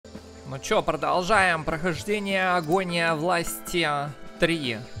Ну чё, продолжаем прохождение Агония Власти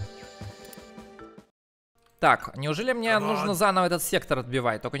 3. Так, неужели мне нужно заново этот сектор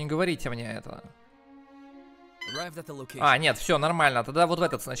отбивать? Только не говорите мне это. А, нет, все нормально. Тогда вот в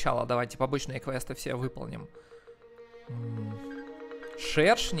этот сначала давайте побочные квесты все выполним.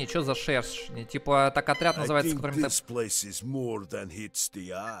 Шершни? Что за шершни? Типа так отряд называется, с которым...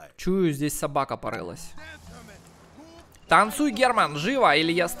 Чую, здесь собака порылась. Танцуй, Герман, живо,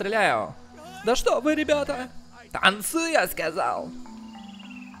 или я стреляю. Да что вы, ребята? Танцуй, я сказал.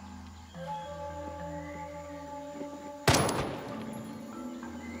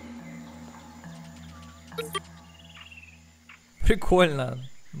 Прикольно.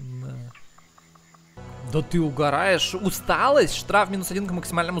 Да ты угораешь. Усталость? Штраф -1 к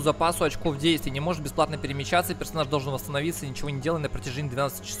максимальному запасу очков действий. Не может бесплатно перемещаться. Персонаж должен восстановиться, ничего не делая на протяжении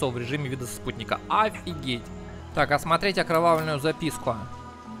 12 часов в режиме вида со спутника. Офигеть. Так, осмотреть окровавленную записку.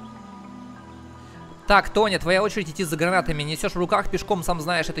 Так, Тоня, твоя очередь идти за гранатами. Несешь в руках пешком, сам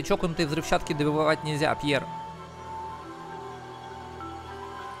знаешь, этой чокнутой взрывчатки добывать нельзя, Пьер.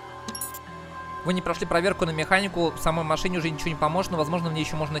 Вы не прошли проверку на механику, в самой машине уже ничего не поможет, но, возможно, мне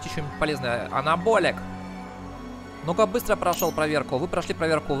еще можно найти что-нибудь полезное. Анаболик. Ну-ка, быстро прошел проверку. Вы прошли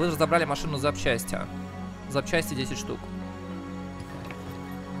проверку, вы разобрали машину запчасти. Запчасти 10 штук.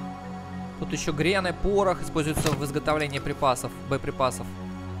 Тут еще грены, порох используются в изготовлении припасов, боеприпасов.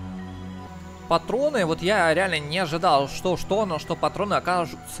 Патроны, вот я реально не ожидал, что патроны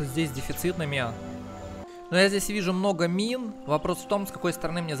окажутся здесь дефицитными. Но я здесь вижу много мин. Вопрос в том, с какой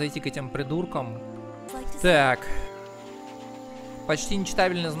стороны мне зайти к этим придуркам. Так. Почти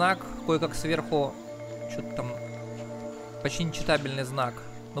нечитабельный знак. Кое-как сверху. Что-то там. Почти нечитабельный знак.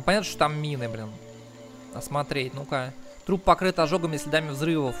 Ну понятно, что там мины, блин. Осмотреть, ну-ка. Труп покрыт ожогами и следами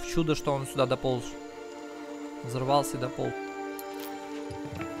взрывов. Чудо, что он сюда дополз. Взорвался и дополз.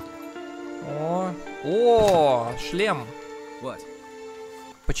 О, шлем.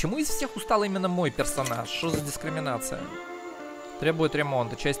 Почему из всех устал именно мой персонаж? Что за дискриминация? Требует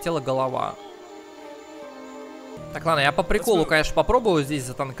ремонта. Часть тела — голова. Так, ладно, я по приколу, конечно, попробую здесь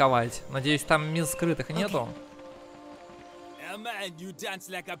затанковать. Надеюсь, там мин скрытых нету.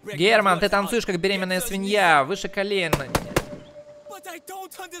 Герман, ты танцуешь как беременная свинья. Выше колен.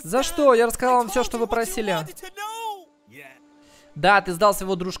 За что? Я рассказал вам все, что вы просили. Да, ты сдал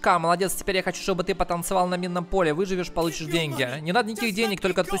своего дружка. Молодец, теперь я хочу, чтобы ты потанцевал на минном поле. Выживешь, получишь деньги. Не надо никаких денег,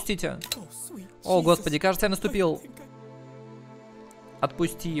 только отпустите. О, господи, кажется, я наступил.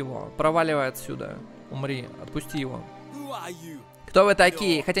 Отпусти его. Проваливай отсюда. Умри. Отпусти его. Кто вы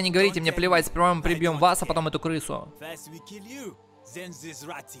такие? Хотя не говорите, мне плевать. Сперва мы прибьем вас, а потом эту крысу.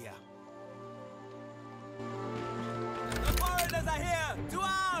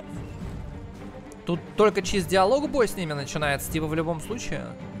 Тут только через диалог бой с ними начинается, типа в любом случае.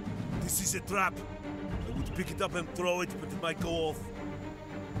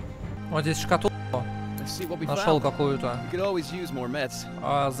 Вот здесь шкатулку. Нашел какую-то.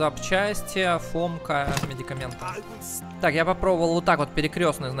 Запчасти, фомка, медикаменты. Так, я попробовал вот так вот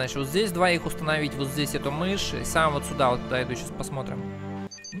перекрестный, значит, вот здесь двоих установить, вот здесь эту мышь, и сам вот сюда вот дойду, сейчас посмотрим.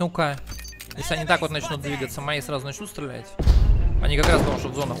 Ну-ка, если они так вот начнут двигаться, мои сразу начнут стрелять. Они как раз потому, что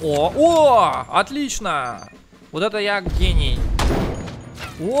в зону. О, отлично! Вот это я гений.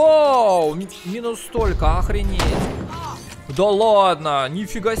 Воу, минус столько, охренеть. Да ладно,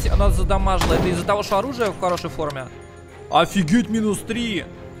 нифига себе, она задамажила. Это из-за того, что оружие в хорошей форме? Офигеть, минус 3.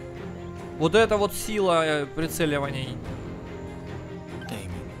 Вот это вот сила прицеливаний.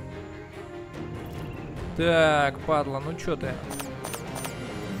 Так, падла, ну чё ты?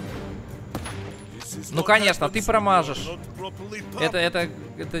 Ну конечно, ты промажешь.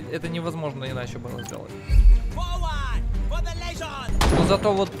 Это невозможно иначе было сделать. Но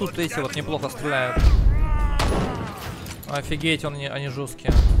зато вот тут эти вот неплохо стреляют. Офигеть, они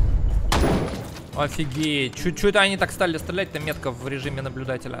жесткие. Офигеть. Чуть-чуть это они так стали стрелять-то метко в режиме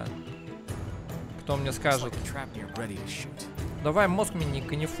наблюдателя. Кто мне скажет? Давай мозг мне не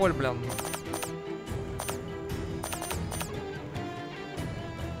канифоль, блин.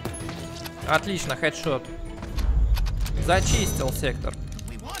 Отлично, хедшот. Зачистил сектор.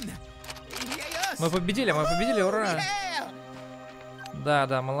 Мы победили, ура.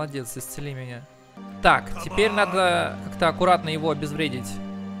 Да, молодец, исцели меня. Так, теперь надо как-то аккуратно его обезвредить.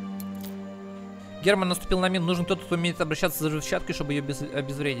 Герман наступил на мину. Нужен кто-то, кто умеет обращаться с взрывчаткой, чтобы ее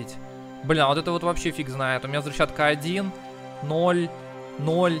обезвредить. Блин, а вот это вот вообще фиг знает. У меня взрывчатка 1, 0,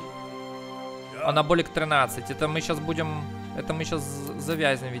 0. Анаболик 13. Это мы сейчас будем... Это мы сейчас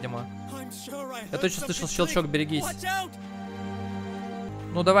завязнем, видимо. Я точно слышал щелчок, берегись.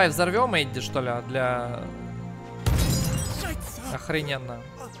 Ну давай взорвем Эдди, что ли, для... Охрененно.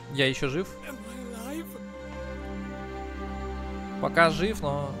 Я еще жив? Пока жив,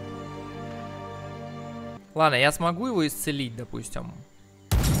 но... Ладно, я смогу его исцелить, допустим.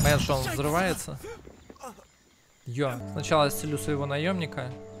 Понятно, что он взрывается. Йо, сначала исцелю своего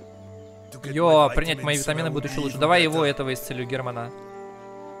наемника. Йо, принять мои витамины будет еще лучше. Давай его, этого исцелю, Германа.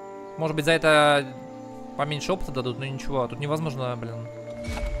 Может быть, за это поменьше опыта дадут, но ничего. Тут невозможно, блин.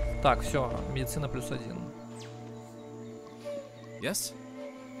 Так, все, медицина +1. Yes?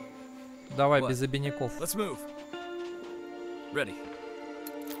 Давай, без обиняков.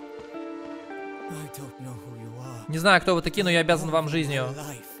 Не знаю, кто вы такие, но я обязан вам жизнью.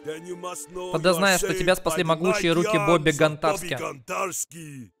 Тогда знаешь, что тебя спасли могучие руки Бобби Гонтарски.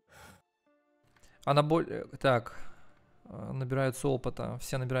 Она Так. Набираются опыта.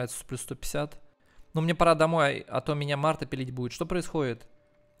 Все набираются с +150. Ну, мне пора домой, а то меня Марта пилить будет. Что происходит?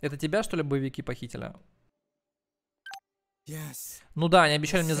 Это тебя, что ли, боевики похитили? Ну да, они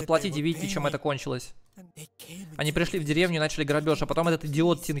обещали мне заплатить, и видите, чем это кончилось. Они пришли в деревню и начали грабеж, а потом этот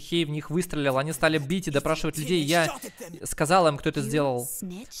идиот Тинхей в них выстрелил. Они стали бить и допрашивать людей. Я сказал им, кто это сделал.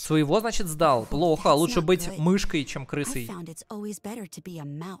 Своего, значит, сдал. Плохо, лучше быть мышкой, чем крысой.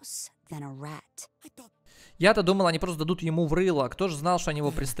 Я-то думал, они просто дадут ему в рыло. Кто же знал, что они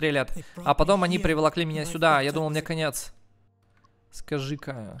его пристрелят? А потом они приволокли меня сюда. Я думал, мне конец.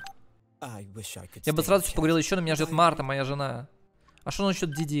 Скажи-ка. Я бы с радостью поговорил еще, но меня ждет Марта, моя жена. А что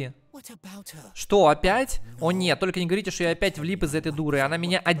насчет Диди? Что, опять? О нет, только не говорите, что я опять влип из этой дуры. Она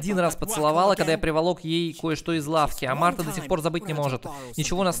меня один раз поцеловала, когда я приволок ей кое-что из лавки. А Марта до сих пор забыть не может.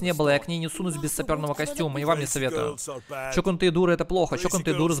 Ничего у нас не было, я к ней не сунусь без саперного костюма. И вам не советую. Чокнутые дуры — это плохо.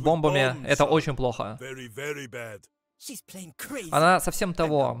 Чокнутые дуры с бомбами — это очень плохо. Она совсем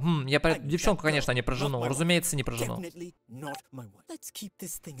того. Я про девчонку, конечно, не про жену. Разумеется, не про жену.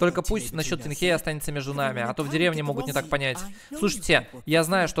 Только пусть насчет Тинхея останется между нами, а то в деревне могут не так понять. Слушайте, я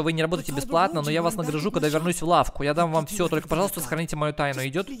знаю, что вы не работаете бесплатно, но я вас награжу, когда вернусь в лавку. Я дам вам все, только, пожалуйста, сохраните мою тайну.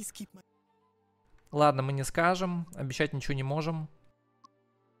 Идет? Ладно, мы не скажем. Обещать ничего не можем.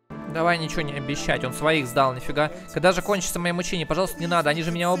 Давай ничего не обещать, он своих сдал, нифига. Когда же кончится мои мучения? Пожалуйста, не надо, они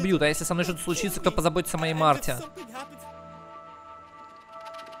же меня убьют. А если со мной что-то случится, кто позаботится о моей Марте?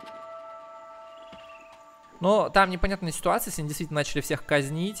 Но там непонятная ситуация, если они действительно начали всех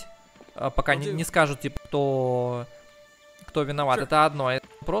казнить. Пока не скажут, типа, кто виноват. Это одно. Я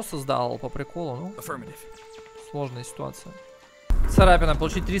просто сдал по приколу. Ну, сложная ситуация. Царапина.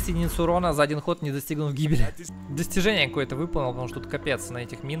 Получить 300 единиц урона за один ход, не достигнув гибели. Достижение какое-то выполнил, потому что тут капец на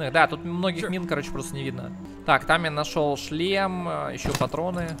этих минах. Да, тут многих мин, короче, просто не видно. Так, там я нашел шлем, еще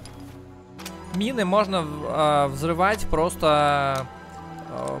патроны. Мины можно взрывать, просто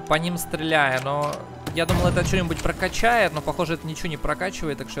по ним стреляя. Но я думал, это что-нибудь прокачает, но, похоже, это ничего не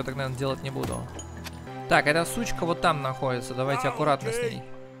прокачивает, так что я так, наверное, делать не буду. Так, эта сучка вот там находится. Давайте аккуратно с ней.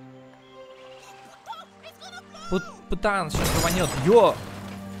 Путан сейчас рванет. Йо!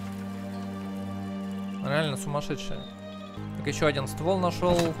 Реально сумасшедшая. Так, еще один ствол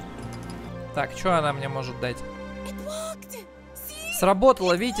нашел. Так, что она мне может дать?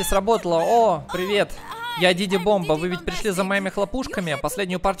 Сработало, видите, сработало. О, привет. Я Диди Бомба. Вы ведь пришли за моими хлопушками?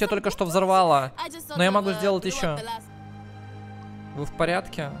 Последнюю партию только что взорвала. Но я могу сделать еще. Вы в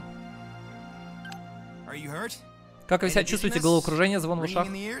порядке? Как вы себя чувствуете? Головокружение, звон в ушах?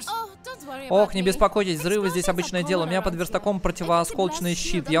 Ох, не беспокойтесь, взрывы здесь обычное дело. У меня под верстаком противоосколочный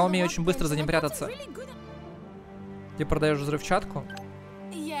щит. Я умею очень быстро за ним прятаться. Ты продаешь взрывчатку?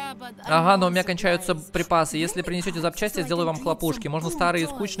 Ага, но у меня кончаются припасы. Если принесете запчасти, я сделаю вам хлопушки. Можно старые и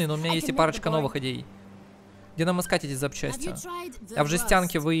скучные, но у меня есть и парочка новых идей. Где нам искать эти запчасти? А в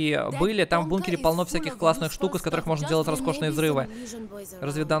жестянке вы были? Там в бункере полно всяких классных штук, из которых можно делать роскошные взрывы.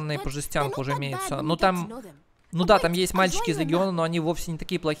 Разведанные по жестянку уже имеются. Ну там... Ну да, там есть мальчики из Легиона, но они вовсе не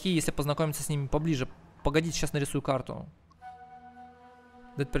такие плохие, если познакомиться с ними поближе. Погодите, сейчас нарисую карту.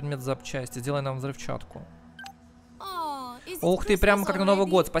 Дать предмет запчасти. Сделай нам взрывчатку. Ух ты, прямо как на Новый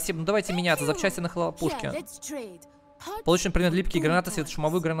год. Спасибо. Ну давайте меняться. Запчасти на хлопушке. Получен предмет липкие гранаты,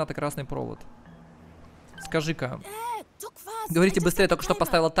 светошумовые гранаты, красный провод. Скажи-ка. Говорите быстрее, только что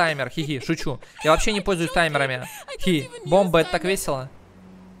поставила таймер. Хи-хи, шучу. Я вообще не пользуюсь таймерами. Хи, бомба, это так весело.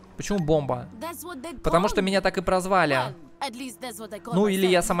 Почему бомба? Потому что меня так и прозвали. Ну или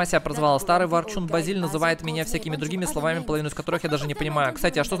я сама себя прозвала. Старый ворчун Базиль называет меня всякими другими словами, половину из которых я даже не понимаю.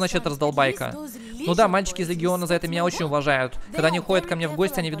 Кстати, а что значит раздолбайка? Ну да, мальчики из Легиона за это меня очень уважают. Когда они ходят ко мне в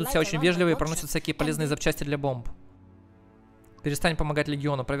гости, они ведут себя очень вежливо и проносят всякие полезные запчасти для бомб. Перестань помогать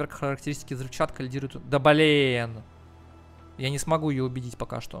Легиону. Проверка характеристики взрывчатка лидирует... Да блин! Я не смогу ее убедить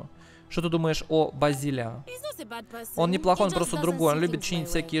пока что. Что ты думаешь о Базиле? Он неплохой, он просто другой. Он любит чинить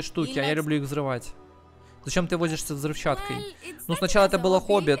всякие штуки, а я люблю их взрывать. Зачем ты возишься с взрывчаткой? Ну, сначала это было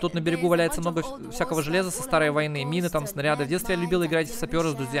хобби. Тут на берегу валяется много всякого железа со старой войны. Мины там, снаряды. В детстве я любил играть в сапера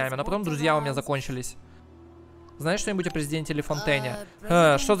с друзьями. Но потом друзья у меня закончились. Знаешь что-нибудь о президенте или Фонтене?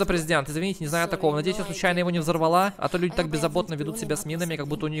 Что за президент? Извините, не знаю такого. Надеюсь, я случайно его не взорвала. А то люди так беззаботно ведут себя с минами, как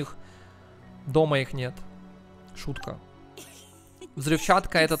будто у них дома их нет. Шутка.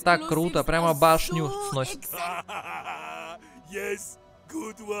 Взрывчатка — это так круто. Прямо башню сносит.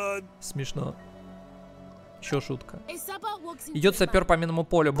 Смешно. Еще шутка. Идет сапер по минному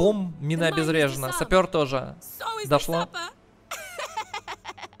полю. Бум, мина обезврежена. Сапер тоже. Дошло?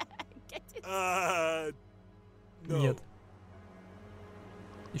 Нет.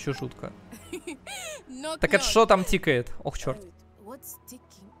 Еще шутка. Так это что там тикает? Ох, черт.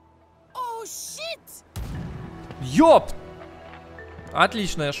 Ёп!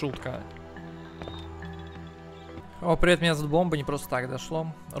 Отличная шутка. О, привет, меня зовут Бомба, не просто так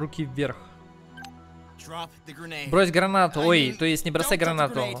дошло. Руки вверх. Брось гранату. Ой, то есть не бросай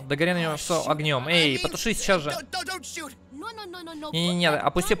гранату. Догори на него все огнем. Эй, потуши сейчас же. Не-не-не,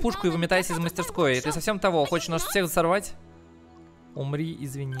 опусти пушку и выметайся из мастерской. Ты совсем того, хочешь нас всех взорвать? Умри,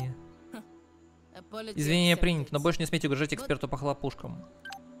 извини. Извинения принято, но больше не смейте угрожать эксперту по хлопушкам.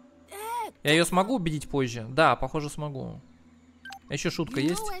 Я ее смогу убедить позже? Да, похоже, смогу. Еще шутка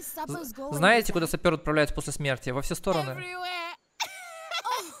есть? Знаете, куда сапер отправляется после смерти? Во все стороны.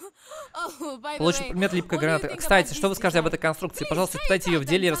 Получит предмет липкой гранаты. Кстати, что вы скажете об этой конструкции? Пожалуйста, испытайте ее в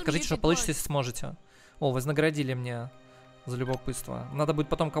деле и расскажите, что получится, если сможете. О, вознаградили меня за любопытство. Надо будет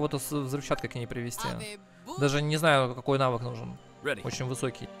потом кого-то с взрывчаткой к ней привести. Даже не знаю, какой навык нужен. Очень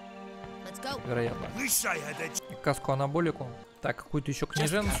высокий. Вероятно. Каску анаболику. Так, какую-то еще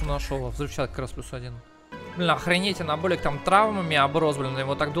книженцу нашел. Взрывчатка как раз +1. Блин, охренеть, анаболик там травмами оброс, блин.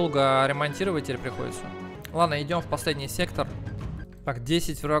 Его так долго ремонтировать теперь приходится. Ладно, идем в последний сектор. Так,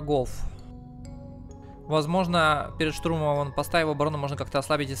 10 врагов. Возможно, перед штурмом аванпоста его оборону можно как-то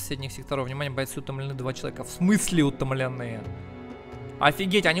ослабить из соседних секторов. Внимание, бойцы утомлены 2 человека. В смысле утомленные?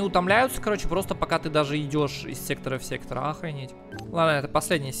 Офигеть, они утомляются, короче, просто пока ты даже идешь из сектора в сектор. Охренеть. Ладно, это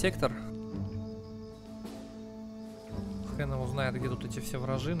последний сектор. Хрен его знает, где тут эти все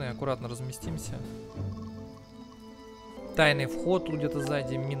вражины. Аккуратно разместимся. Тайный вход тут где-то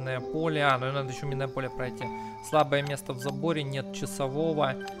сзади, минное поле. Ну и надо еще минное поле пройти. Слабое место в заборе, нет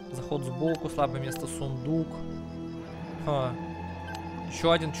часового. Заход сбоку, слабое место сундук.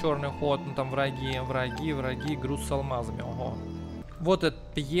 Еще один черный ход, ну там враги, груз с алмазами. Ого. Вот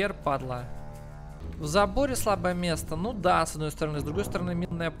этот Пьер, падла. В заборе слабое место, ну да, с одной стороны. С другой стороны,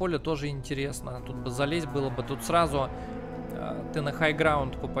 минное поле тоже интересно. Тут бы залезть было бы, тут сразу ты на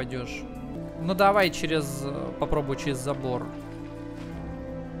хайграунд попадешь. Ну давай попробуй через забор.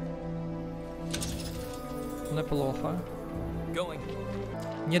 Неплохо.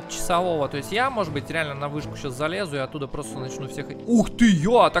 Нет часового, то есть я, может быть, реально на вышку сейчас залезу и оттуда просто начну всех... Ух ты,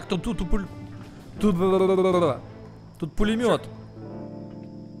 так тут пулемет.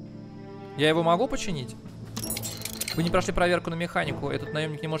 Я его могу починить? Вы не прошли проверку на механику, этот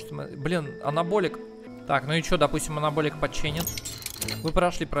наемник не может... Блин, анаболик. Так, ну и что, допустим, анаболик починит. Вы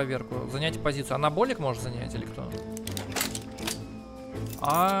прошли проверку. Занять позицию. Анаболик может занять или кто?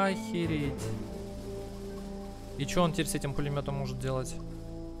 Охереть. И что он теперь с этим пулеметом может делать?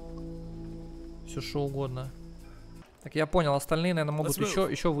 Все что угодно. Так, я понял. Остальные, наверное, могут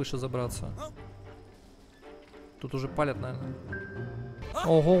еще выше забраться. Тут уже палят, наверное.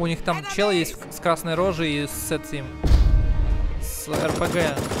 Ого, у них там чел есть с красной рожей и с этим... С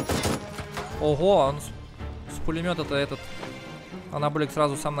РПГ. Ого, он с пулемета-то этот... Анаболик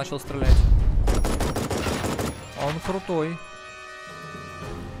сразу сам начал стрелять. Он крутой.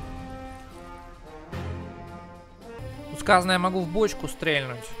 Сказано, я могу в бочку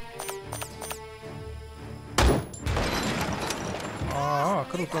стрельнуть.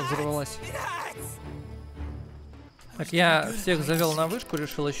 Круто взорвалась. Так, я всех завел на вышку,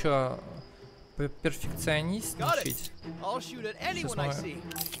 решил еще перфекционистничать.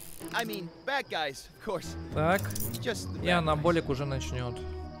 Так, и анаболик уже начнет.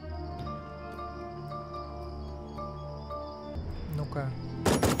 Ну-ка.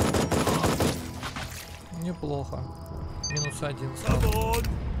 Неплохо. -1 сразу.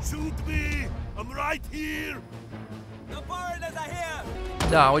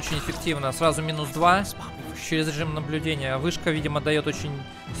 Да, очень эффективно. Сразу -2 через режим наблюдения. Вышка, видимо, дает очень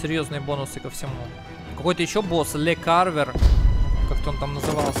серьезные бонусы ко всему. Какой-то еще босс, Ле Карвер. Как-то он там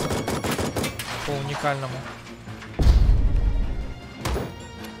назывался. По уникальному.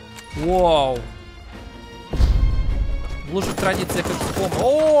 Вау. В лучших традициях XCOM.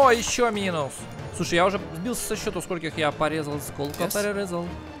 О, еще минус. Слушай, я уже сбился со счету, скольких я порезал. Сколько порезал.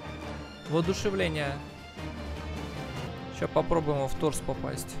 Воодушевление. Сейчас попробуем его в торс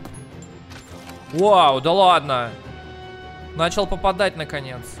попасть. Вау, да ладно. Начал попадать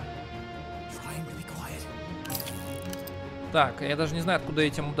наконец. Так, я даже не знаю, откуда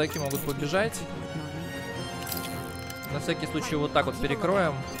эти мудаки могут побежать. На всякий случай вот так вот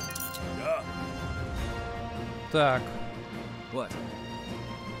перекроем. Так. Ну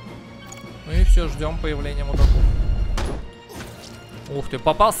и все, ждем появления мудаков. Ух ты,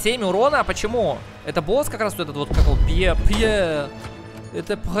 попал 7 урона, а почему? Это босс как раз вот этот вот, как его, Пье.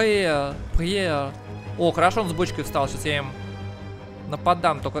 Это Пье. О, хорошо, он с бочкой встал, сейчас я им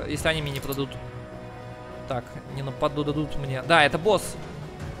нападам, только если они мне не подадут. Так, не нападу, дадут мне. Да, это босс.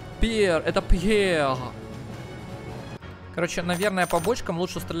 Пьер, это Пьер. Короче, наверное, по бочкам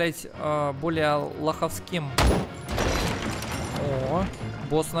лучше стрелять более лоховским. О,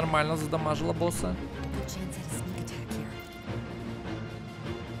 босс нормально задамажила босса.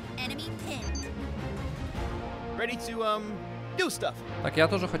 Так, я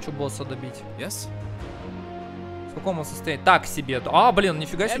тоже хочу босса добить. В каком он состоянии? Так себе. А, блин,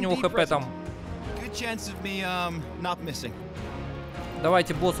 нифига себе у него хп там.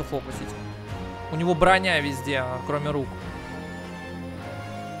 Давайте босса фокусить. У него броня везде, кроме рук.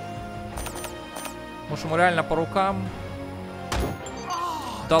 Может, ему реально по рукам?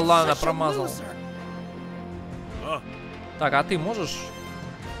 Да ладно, промазал. Так, а ты можешь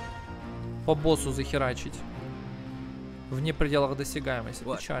по боссу захерачить? Вне пределах досягаемости.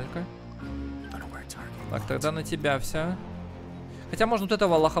 Печалька. Так, тогда на тебя вся. Хотя можно вот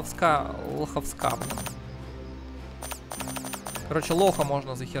этого лоховска. Короче, лоха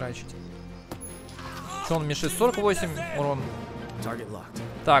можно захерачить. Что он мешает? 48 урон.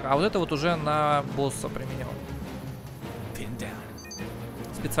 Так, а вот это вот уже на босса применил.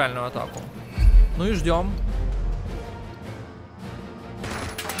 Специальную атаку. Ну и ждем.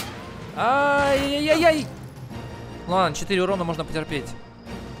 Ай-яй-яй-яй! Ладно, 4 урона можно потерпеть.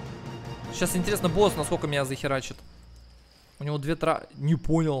 Сейчас интересно, босс насколько меня захерачит. У него 2 тра... Не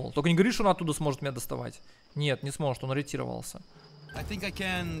понял. Только не говори, что он оттуда сможет меня доставать. Нет, не сможет, он ретировался.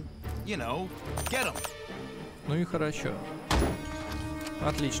 Ну и хорошо.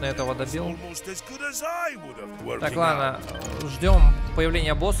 Отлично, этого добил. Так, ладно. Ждем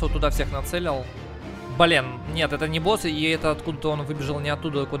появления босса. Вот туда всех нацелил. Блин, нет, это не босс. И это откуда-то он выбежал не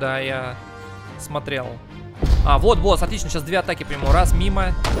оттуда, куда я смотрел. А, вот босс, отлично. Сейчас 2 атаки приму. Раз,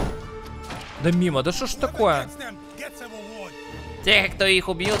 мимо. Да мимо, да что ж такое? Те, кто их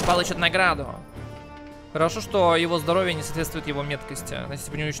убьют, получат награду. Хорошо, что его здоровье не соответствует его меткости. Если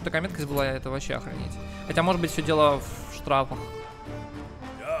бы у него еще такая меткость была, это вообще охренеть. Хотя, может быть, все дело в штрафах.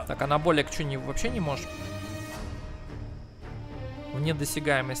 Так, анаболик что, вообще не можешь? Вне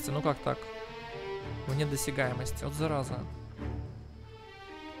досягаемости. Ну как так? Вне досягаемости. Вот зараза.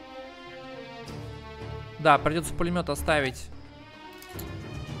 Да, придется пулемет оставить.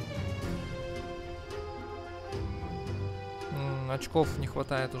 Очков не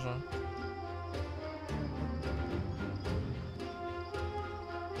хватает уже.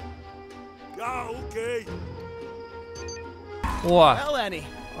 О!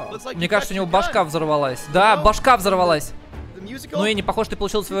 Мне кажется, у него башка взорвалась. Да, башка взорвалась. Ну и не похож, ты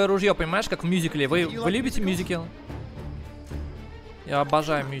получил свое ружье, понимаешь, как в мюзикле. Вы любите мюзикл? Я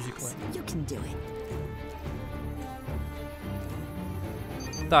обожаю мюзиклы.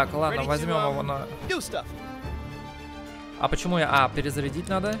 Так, ладно, возьмем его на... А почему я... А, перезарядить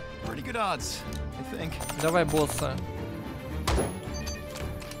надо? Давай босса.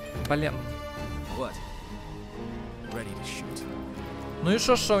 Блин. Ну и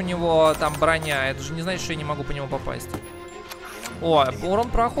что у него там броня? Это же не значит, что я не могу по нему попасть. О,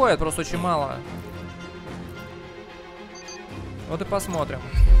 урон проходит, просто очень мало. Вот и посмотрим.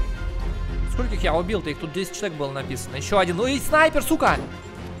 Скольких я убил-то? Их тут 10 человек было написано. Еще один. Ну и снайпер, сука!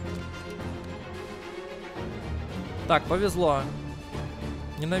 Так, повезло.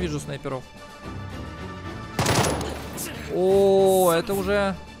 Ненавижу снайперов. О, это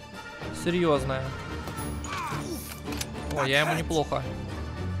уже серьезное. О, я ему неплохо.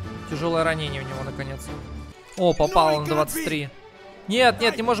 Тяжелое ранение у него, наконец. О, попал он 23. Нет,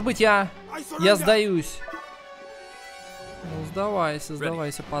 нет, не может быть, я сдаюсь. Ну,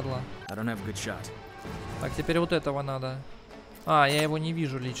 сдавайся, падла. Так, теперь вот этого надо. А, я его не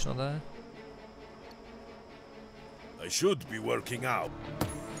вижу лично, да?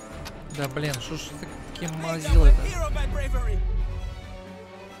 Да, блин, что ж таким мазилой-то?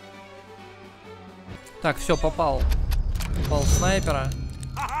 Так, все, попал. Попал снайпера.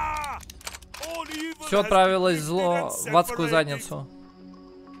 Все отправилось зло в адскую задницу.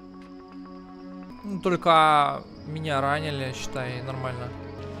 Ну, только меня ранили, считай, нормально.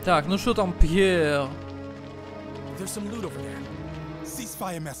 Так, ну что там, Пьер?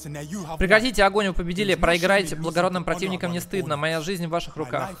 Прекратите огонь, вы победили. Проиграйте. Благородным противникам не стыдно. Моя жизнь в ваших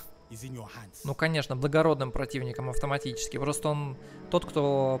руках. Ну, конечно, благородным противником автоматически. Просто он тот,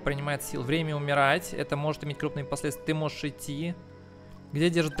 кто принимает сил. Время умирать. Это может иметь крупные последствия. Ты можешь идти. Где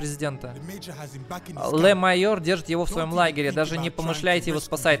держит президента? Ле-майор держит его в своем лагере. Даже не помышляйте его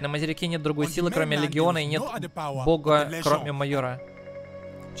спасать. На материке нет другой силы, кроме Легиона, и нет бога, кроме майора.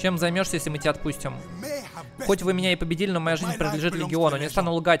 Чем займешься, если мы тебя отпустим? Хоть вы меня и победили, но моя жизнь принадлежит Легиону. Не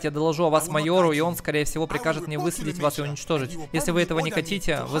стану лгать, я доложу о вас майору, и он, скорее всего, прикажет мне выследить вас и уничтожить. Если вы этого не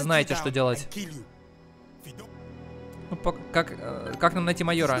хотите, вы знаете, что делать. Ну, как нам найти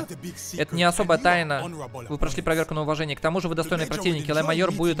майора? Это не особая тайна. Вы прошли проверку на уважение. К тому же вы достойный противник.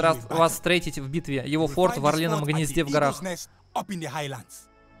 Ле-майор будет вас встретить в битве. Его форт в Орлином гнезде в горах.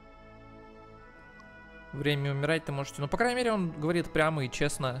 Время умирать ты можешь идти. Ну, по крайней мере, он говорит прямо и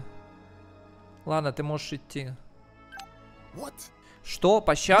честно. Ладно, ты можешь идти. Что?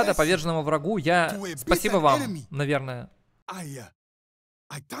 Пощада поверженному врагу? Спасибо вам, наверное.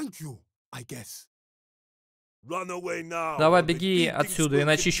 Давай беги отсюда,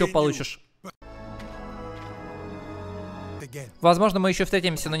 иначе еще получишь. Возможно, мы еще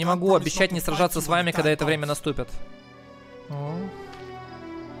встретимся, но не могу обещать не сражаться с вами, когда это время наступит.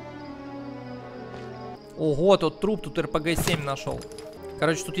 Ого, тут труп, тут РПГ-7 нашел.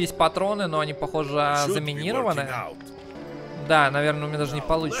 Короче, тут есть патроны, но они, похоже, заминированы. Да, наверное, у меня даже не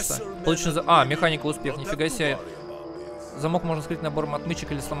получится. А, механика успех, нифига себе. Замок можно скрыть набором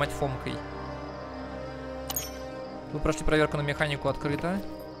отмычек или сломать фомкой. Вы прошли проверку на механику, открыто.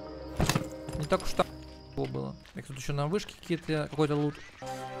 Не так уж там было. Так, тут еще на вышке какой-то лут.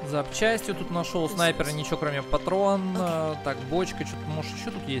 Запчасти тут нашел. Снайпера ничего, кроме патрон. Так, бочка, что-то, может, еще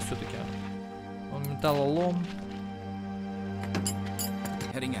тут есть все-таки. Металлолом.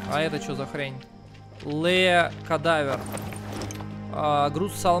 А это что за хрень? Кадавер.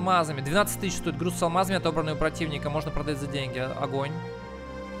 Груз с алмазами. 12 тысяч стоит груз с алмазами, отобранный у противника. Можно продать за деньги. Огонь.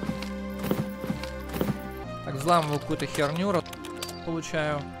 Так, взламываю какую-то херню.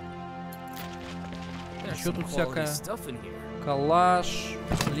 Получаю. Еще тут всякое. Калаш.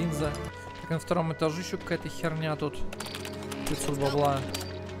 Линза. Так, на втором этаже еще какая-то херня тут. 500 бабла.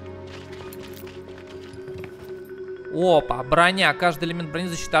 Опа, броня. Каждый элемент брони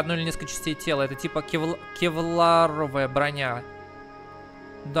защита одной или несколько частей тела. Это типа кевларовая броня.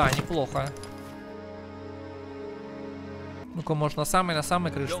 Да, неплохо. Ну-ка, может, на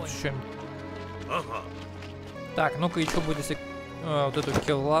самой крыше еще. Так, ну-ка, и что будет, если вот эту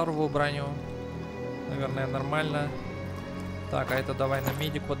кевларовую броню? Наверное, нормально. Так, а это давай на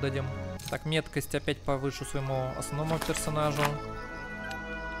медику отдадим. Так, меткость опять повышу своему основному персонажу.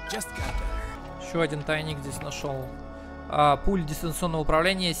 Еще один тайник здесь нашел. Пуль дистанционного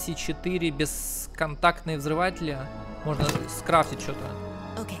управления C4, бесконтактные взрыватели. Можно скрафтить что-то.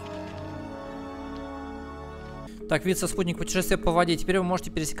 Так, вид со спутника путешествия по воде. Теперь вы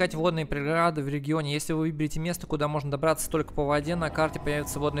можете пересекать водные преграды в регионе. Если вы выберете место, куда можно добраться только по воде, на карте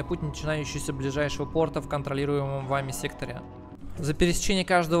появится водный путь, начинающийся с ближайшего порта в контролируемом вами секторе. За пересечение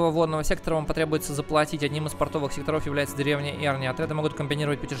каждого водного сектора вам потребуется заплатить. Одним из портовых секторов является деревня Эрни. Отряды могут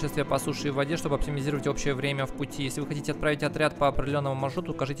комбинировать путешествия по суше и воде, чтобы оптимизировать общее время в пути. Если вы хотите отправить отряд по определенному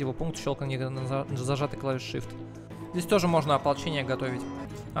маршруту, укажите его пункт, щелканье на зажатой клавиш Shift. Здесь тоже можно ополчение готовить.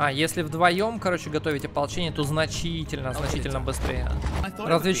 Если вдвоем, короче, готовить ополчение, то значительно быстрее.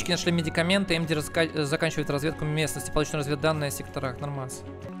 Разведчики нашли медикаменты, МД заканчивает разведку местности, получены разведданные о секторах. Нормас.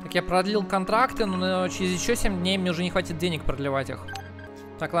 Так, я продлил контракты, но через еще 7 дней мне уже не хватит денег продлевать их.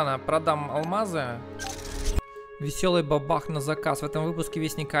 Так, ладно, продам алмазы. Веселый бабах на заказ. В этом выпуске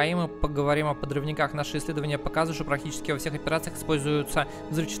Вестника мы поговорим о подрывниках. Наши исследования показывают, что практически во всех операциях используются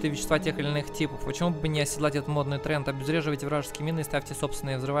взрывчатые вещества тех или иных типов. Почему бы не оседлать этот модный тренд? Обезвреживайте вражеские мины и ставьте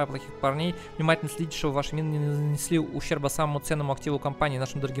собственные, взрывая плохих парней. Внимательно следите, чтобы ваши мины не нанесли ущерба самому ценному активу компании,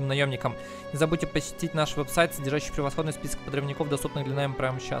 нашим дорогим наемникам. Не забудьте посетить наш веб-сайт, содержащий превосходный список подрывников, доступных для найма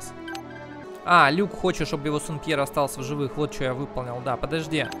прямо сейчас. Люк хочет, чтобы его сын Пьер остался в живых. Вот что я выполнил. Да,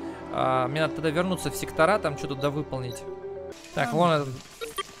 подожди. Мне надо тогда вернуться в сектора, там что-то довыполнить. Так, вон этот.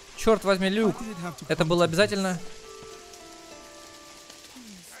 Черт возьми, Люк. Это было обязательно?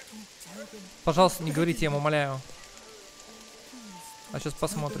 Пожалуйста, не говорите, я умоляю. А сейчас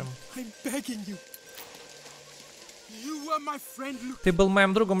посмотрим. Ты был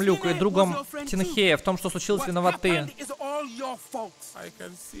моим другом, Люк, и другом Тинхея. В том, что случилось, виноват ты.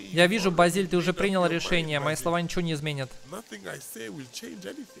 Я вижу, Базиль, ты уже принял решение. Мои слова ничего не изменят.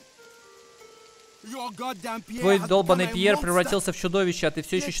 Твой долбанный Пьер превратился в чудовище, а ты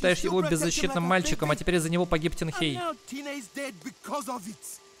все еще считаешь его беззащитным мальчиком, а теперь из-за него погиб Тинхей.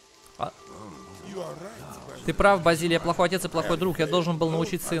 Ты прав, Базилий, я плохой отец и плохой друг. Я должен был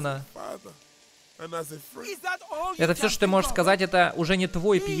научить сына. Это все, что ты можешь сказать, это уже не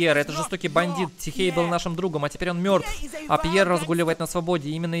твой Пьер. Это жестокий бандит. Тихей был нашим другом, а теперь он мертв. А Пьер разгуливает на свободе.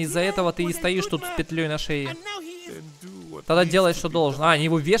 И именно из-за этого ты и стоишь тут с петлей на шее. Тогда делай, что должен. А, они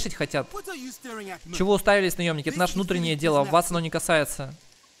его вешать хотят? Чего уставились, наемники? Это наше внутреннее дело. Вас оно не касается.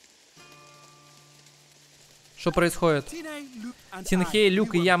 Что происходит? Тинхей,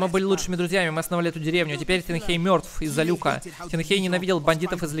 Люк и я, мы были лучшими друзьями, мы основали эту деревню. Теперь Тинхей мертв из-за Люка. Тинхей ненавидел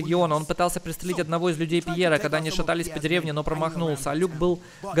бандитов из Легиона. Он пытался пристрелить одного из людей Пьера, когда они шатались по деревне, но промахнулся. А Люк был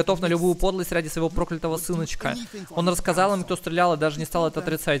готов на любую подлость ради своего проклятого сыночка. Он рассказал им, кто стрелял, и даже не стал это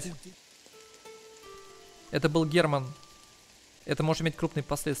отрицать. Это был Герман. Это может иметь крупные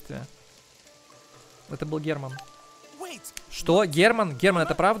последствия. Это был Герман. Что? Герман? Герман,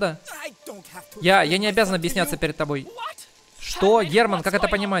 это правда? Я не обязан объясняться перед тобой. Что? Герман, как это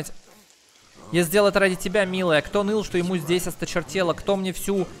понимать? Я сделал это ради тебя, милая. Кто ныл, что ему здесь осточертело? Кто мне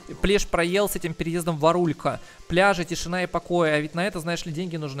всю плешь проел с этим переездом в Арулька? Пляжи, тишина и покой. А ведь на это, знаешь ли,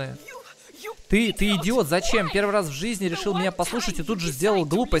 деньги нужны. Ты идиот, зачем? Первый раз в жизни решил меня послушать и тут же сделал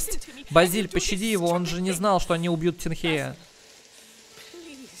глупость. Базиль, пощади его, он же не знал, что они убьют Тинхея.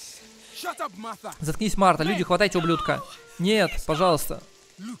 Заткнись, Марта, люди, хватайте ублюдка. Нет, пожалуйста.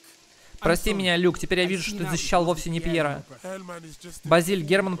 Прости меня, Люк, теперь я вижу, что ты защищал вовсе не Пьера. Базиль,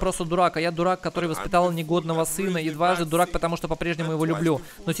 Герман просто дурак, а я дурак, который воспитал негодного сына, и дважды дурак, потому что по-прежнему его люблю.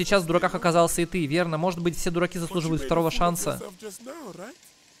 Но сейчас в дураках оказался и ты, верно? Может быть, все дураки заслуживают второго шанса?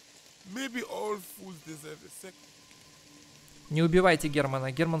 Не убивайте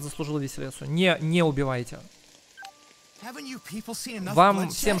Германа, Герман заслужил весь лесу. Не убивайте. Вам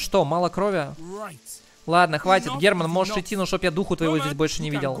всем что, мало крови? Ладно, хватит, Герман, можешь идти, но чтоб я духу твоего здесь больше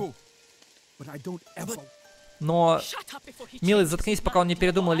не видел. Но, милый, заткнись, пока он не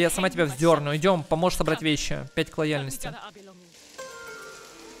передумал, или я сама тебя вздерну. Идем, поможешь собрать вещи. 5 к лояльности.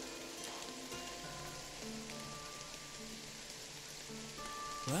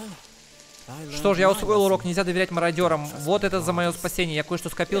 Что ж, я усвоил урок, нельзя доверять мародерам. Вот это за мое спасение. Я кое-что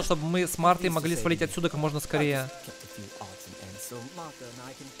скопил, чтобы мы с Мартой могли свалить отсюда как можно скорее.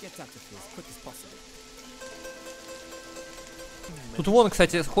 Тут вон,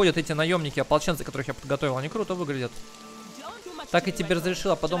 кстати, ходят эти наемники, ополченцы, которых я подготовил. Они круто выглядят. Так и тебе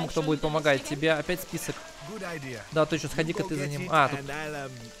разрешила, подумай, кто будет помогать. Тебе опять список. Да, точно, сходи-ка ты за ним. А,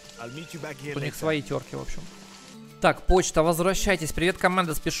 тут у них свои терки, в общем. Так, почта, возвращайтесь. Привет,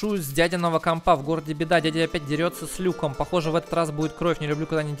 команда, спешу с дядиного компа. В городе беда, дядя опять дерется с Люком. Похоже, в этот раз будет кровь, не люблю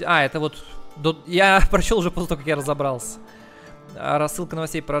когда-нибудь... А, это вот... Я прочел уже после того, как я разобрался. Рассылка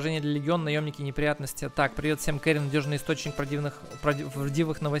новостей, поражение для Легиона, наемники, неприятности. Так, привет всем, Кэрри, надежный источник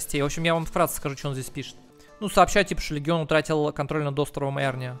правдивых новостей. В общем, я вам вкратце скажу, что он здесь пишет. Ну, сообщаю, типа, что Легион утратил контроль над островом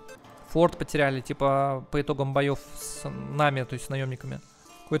Эрни. Форт потеряли, типа, по итогам боев с нами, то есть с наемниками.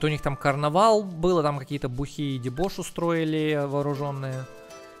 Какой-то у них там карнавал было, там какие-то бухи и дебош устроили вооруженные.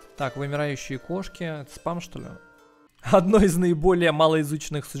 Так, вымирающие кошки. Это спам, что ли? Одно из наиболее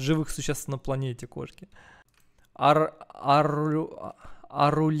малоизученных живых существ на планете кошки.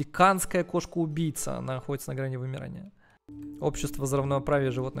 Арульканская кошка-убийца. Она находится на грани вымирания. Общество за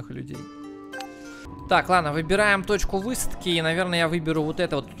равноправие животных и людей. Так, ладно, выбираем точку высадки. И, наверное, я выберу вот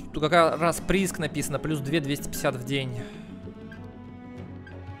это. Вот тут как раз прииск написано. Плюс 250 в день.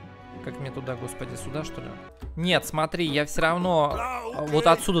 Как мне туда, господи, сюда, что ли? Нет, смотри, я все равно вот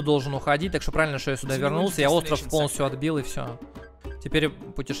отсюда должен уходить. Так что правильно, что я сюда вернулся. Я остров полностью отбил и все. Теперь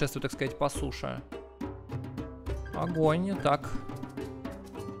путешествую, так сказать, по суше. Огонь, так.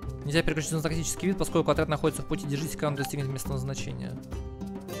 Нельзя переключиться на тактический вид, поскольку отряд находится в пути. Держитесь, когда он достигнет места назначения.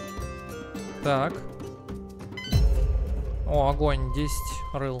 Так. О, огонь, 10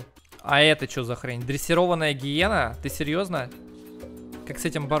 рыл. А это что за хрень? Дрессированная гиена? Ты серьезно? Как с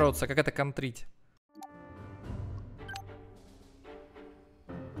этим бороться? Как это контрить?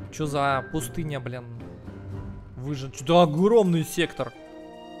 Что за пустыня, блин? Выжить. Что-то огромный сектор.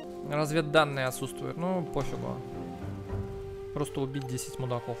 Разведданные отсутствуют. Ну, пофигу. Просто убить 10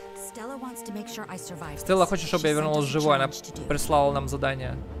 мудаков. Стелла хочет, чтобы я вернулась живой. Она прислала нам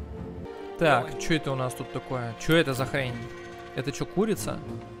задание. Так, что это у нас тут такое? Что это за хрень? Это что, курица?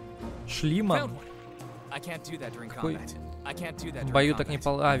 Шлиман? Какой? В бою так не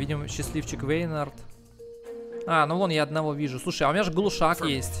А, видимо, счастливчик Вейнард. А, ну вон я одного вижу. Слушай, а у меня же глушак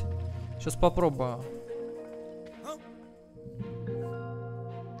есть. Сейчас попробую.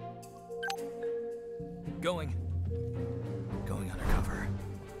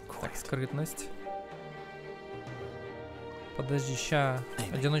 Так, скрытность. Подожди, ща.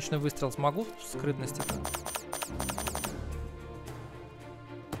 Одиночный выстрел смогу в скрытности?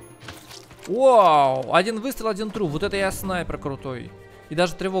 Вау! Один выстрел, один труп. Вот это я снайпер крутой. И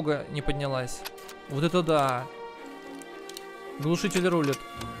даже тревога не поднялась. Вот это да. Глушитель рулит.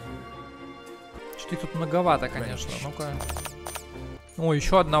 Что-то тут многовато, конечно. Ну-ка. О,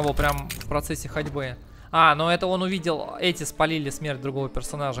 еще одного прям в процессе ходьбы. А, ну это он увидел. Эти спалили смерть другого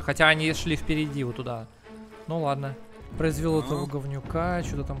персонажа. Хотя они шли впереди вот туда. Ну ладно. Произвел этого говнюка.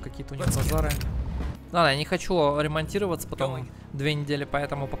 Что-то там какие-то у них базары. Ладно, я не хочу ремонтироваться потом 2 недели,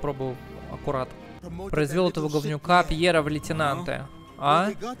 поэтому попробую аккурат. Произвел этого говнюка Пьера в лейтенанты.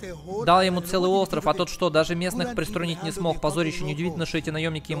 А? Дал ему целый остров, а тот что, даже местных приструнить не смог. Позорище, неудивительно, что эти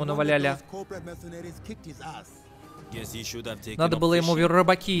наемники ему наваляли. Надо было ему в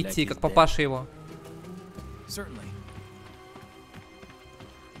рыбаки идти, как папаша его.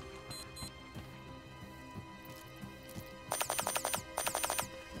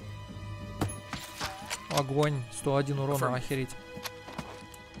 Огонь, 101 урона, охереть.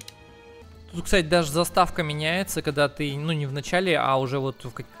 Тут, кстати, даже заставка меняется, когда ты, ну, не в начале, а уже вот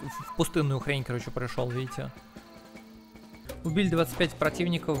в пустынную хрень, короче, пришел, видите. Убили 25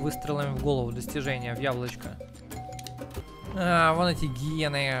 противников выстрелами в голову, достижения, в яблочко. А, вон эти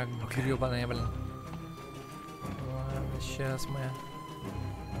гиены гребаные, блин. Ладно, сейчас мы...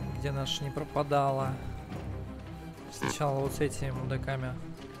 Где наша не пропадала? Сначала вот с этими мудаками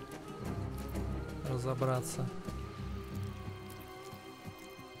разобраться.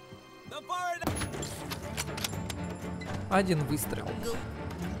 Один выстрел.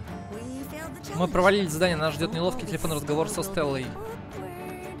 Мы провалили задание, нас ждет неловкий телефонный разговор со Стеллой.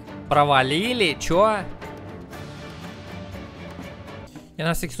 Провалили? Чё? Я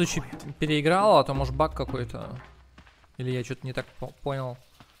на всякий случай переиграл, а то может баг какой-то. Или я что-то не так понял.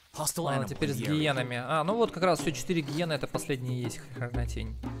 Ладно, теперь с гиенами. А, ну вот как раз все 4 гиены, это последняя есть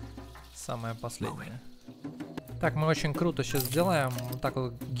хренотень. Самая последняя. Так, мы очень круто сейчас сделаем. Вот так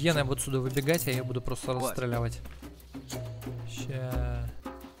вот гиены будут сюда выбегать, а я буду просто расстреливать. Ща.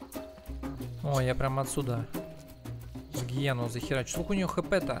 О, я прям отсюда. С гиену захерачу. Сколько у нее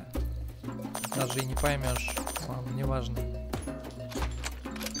хп-то? Даже и не поймешь. Ладно, неважно.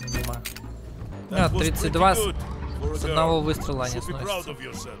 Мимо. А, 32 с одного выстрела они сносятся.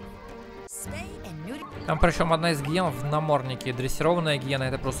 Там причем одна из гиен в наморднике. Дрессированная гиена,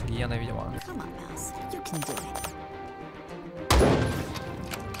 это просто гиена, видимо.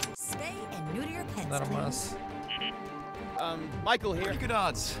 Нормас.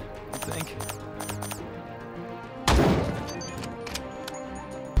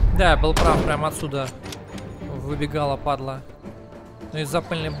 Да, я был прав, прям отсюда выбегала, падла. Ну и за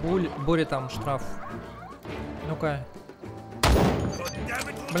пыльной бури там штраф. Ну-ка.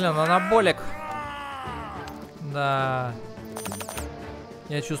 Блин, анаболик. Да.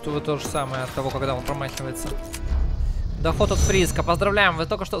 Я чувствую то же самое от того, когда он промахивается. Доход от прииска. Поздравляем, вы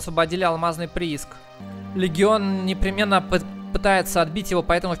только что освободили алмазный прииск. Легион непременно пытается отбить его,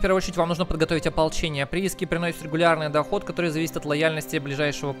 поэтому в первую очередь вам нужно подготовить ополчение. Прииски приносят регулярный доход, который зависит от лояльности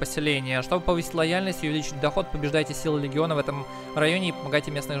ближайшего поселения. Чтобы повысить лояльность и увеличить доход, побеждайте силы Легиона в этом районе и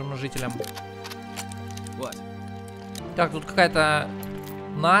помогайте местным жителям. Так, тут какая-то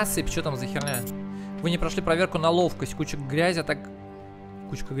насыпь, что там за херня? Вы не прошли проверку на ловкость, куча грязи, так...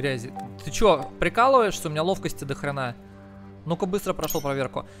 Кучка грязи. Ты чё, прикалываешься? У меня ловкости до хрена. Ну-ка, быстро прошел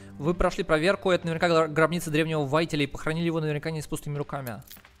проверку. Вы прошли проверку, это наверняка гробница древнего воителя, и похоронили его наверняка не с пустыми руками.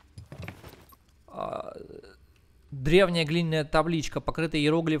 Древняя глиняная табличка, покрытая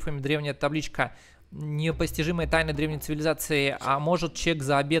иероглифами древняя табличка. Непостижимые тайны древней цивилизации, а может чек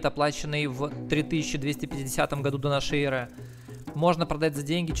за обед, оплаченный в 3250 году до нашей эры. Можно продать за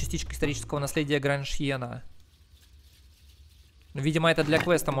деньги частичку исторического наследия Гранд-Чиена. Видимо, это для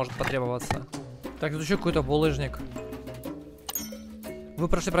квеста может потребоваться. Так, тут еще какой-то булыжник. Вы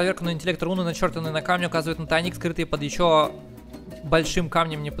прошли проверку на интеллект, руны, начертанные на камне, указывают на тайник, скрытый под еще большим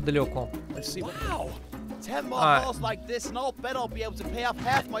камнем неподалеку.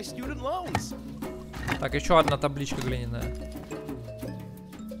 Так, еще одна табличка глиняная.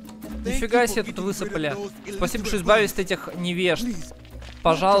 Нифига себе тут высыпали. Спасибо, что избавились от этих невежд.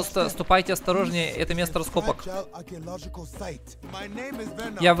 Пожалуйста, ступайте осторожнее, это место раскопок.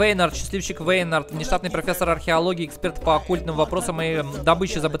 Я Вейнард, счастливчик Вейнард, нештатный профессор археологии, эксперт по оккультным вопросам и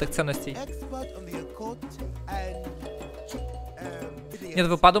добыче забытых ценностей. Нет,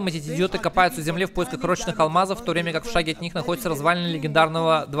 вы подумайте, эти идиоты копаются в земле в поисках рочных алмазов, в то время как в шаге от них находится развалины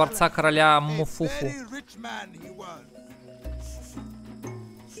легендарного дворца короля Муфуфу.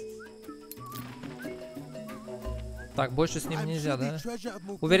 Так, больше с ним нельзя, да?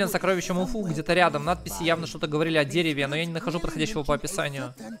 Уверен, сокровище Муфу где-то рядом. Надписи явно что-то говорили о дереве, но я не нахожу подходящего по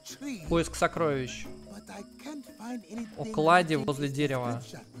описанию. Поиск сокровищ. О кладе возле дерева.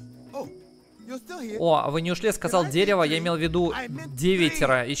 О, а вы не ушли, сказал дерево, я имел в виду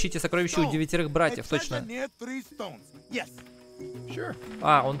 9. Ищите сокровища у 9 братьев, точно.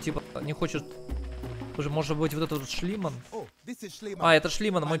 А, он типа не хочет... Уже может быть вот этот вот Шлиман? А, это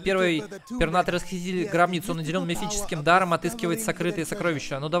Шлиман, мой первый пернатый расхититель гробниц. Он наделен мифическим даром отыскивать сокрытые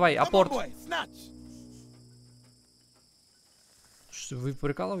сокровища. Ну давай, апорт. Что, вы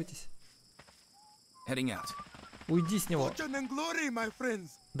прикалываетесь? Уйди с него.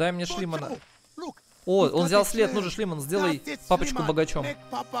 Дай мне Шлимана. О, он взял след. Ну же, Шлиман, сделай папочку богачом.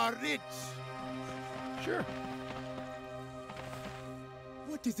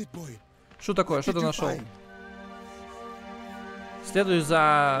 Что такое? Что ты нашел? Следуй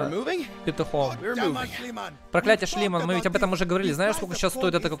за петухом. Проклятие, Шлиман, мы ведь об этом уже говорили. Знаешь, сколько сейчас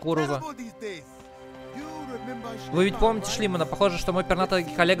стоит эта кукуруза? Вы ведь помните Шлимана? Похоже, что мой пернатый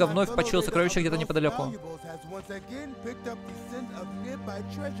коллега вновь почуял сокровища где-то неподалеку.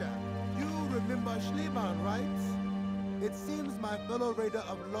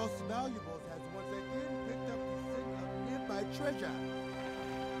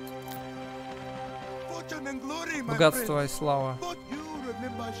 Богатство и слава.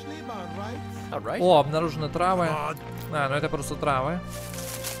 О, обнаружены травы. А, ну это просто травы.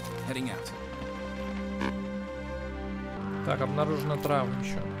 Так, обнаружены травы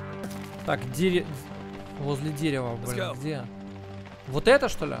еще. Так, возле дерева, блин, где? Вот это,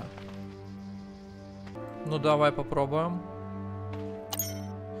 что ли? Ну, давай попробуем.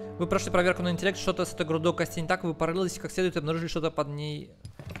 Вы прошли проверку на интеллект, что-то с этой грудой костей не так, вы порылись как следует и обнаружили что-то под ней.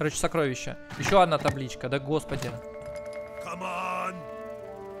 Короче, сокровища. Еще одна табличка, да господи.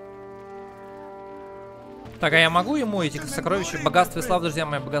 Так, а я могу ему эти сокровища? Богатство и слава, друзья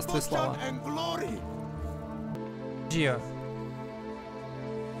мои, богатство и слава. Где?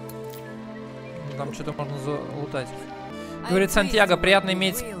 Там что-то можно залутать. Говорит Сантьяго, приятно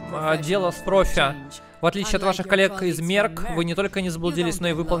иметь дело с профи. В отличие от ваших коллег из Мерк, вы не только не заблудились, но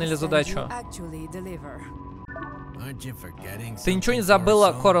и выполнили задачу. Ты ничего не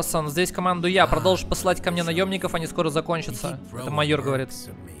забыла, Коросон? Здесь командую я. Продолжишь посылать ко мне наемников, они скоро закончатся. Это майор говорит.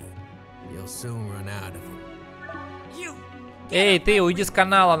 Эй, ты, уйди с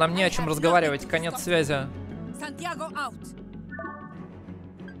канала, нам не о чем разговаривать. Конец связи.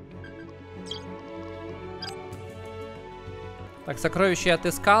 Так, сокровище я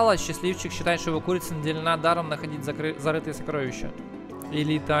отыскала. Счастливчик считает, что его курица наделена даром находить зарытые сокровища.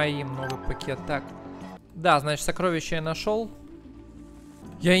 Или таим, новый пакет. Так. Да, значит, сокровища я нашел.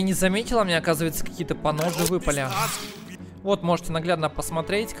 Я и не заметила, мне, оказывается, какие-то поножи выпали. Вот, можете наглядно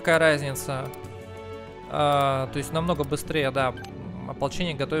посмотреть, какая разница. То есть намного быстрее, да.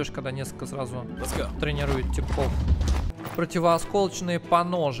 Ополчение готовишь, когда несколько сразу тренирует типов. Противоосколочные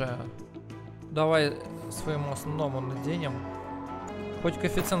поножи. Давай своему основному наденем. Хоть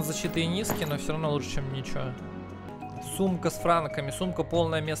коэффициент защиты и низкий, но все равно лучше, чем ничего. Сумка с франками. Сумка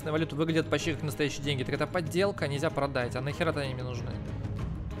полная местной валюты. Выглядит почти как настоящие деньги. Так это подделка, нельзя продать. А нахера-то они мне нужны?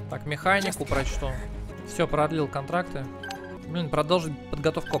 Так, механику прочту. Все, продлил контракты. Блин, продолжить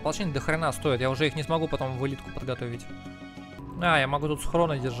подготовку ополчения до хрена стоит. Я уже их не смогу потом в элитку подготовить. А, я могу тут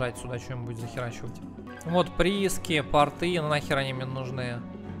схроны держать, сюда что-нибудь захерачивать. Вот прииски, порты, нахер они мне нужны.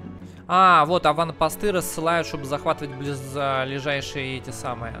 А, вот аванпосты рассылают, чтобы захватывать близлежащие эти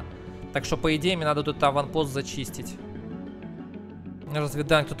самые. Так что, по идее, мне надо тут аванпост зачистить.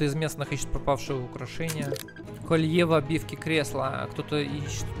 Разведан, кто-то из местных ищет пропавшие украшения. Колье в обивке кресла. Кто-то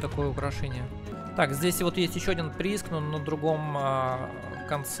ищет такое украшение. Так, здесь вот есть еще один прииск, но на другом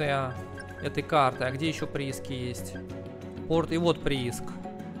конце этой карты. А где еще прииски есть? Порт и вот прииск.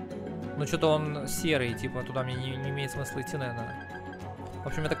 Но что-то он серый, типа, туда мне не имеет смысла идти, наверное. В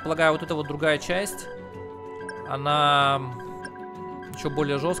общем, я так полагаю, вот эта вот другая часть, она еще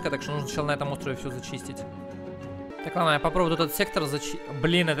более жесткая, так что нужно сначала на этом острове все зачистить. Так, ладно, я попробую этот сектор зачистить.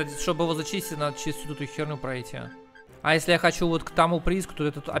 Блин, это, чтобы его зачистить, надо через всю эту херню пройти. А если я хочу вот к тому прииску, то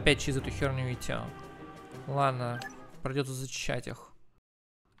это опять через эту херню идти. Ладно, придется зачищать их.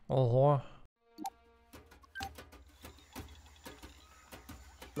 Ого.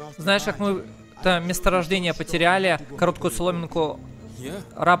 Знаешь, как мы это месторождение потеряли, короткую соломинку,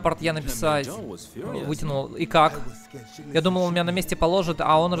 рапорт я написать вытянул. И как? Я думал, он меня на месте положит,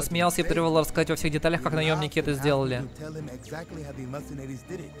 а он рассмеялся и требовал рассказать во всех деталях, как наемники это сделали.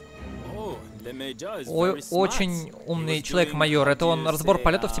 Ой, очень умный человек, майор. Это он разбор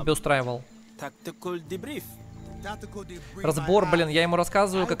полетов тебе устраивал? Разбор, блин, я ему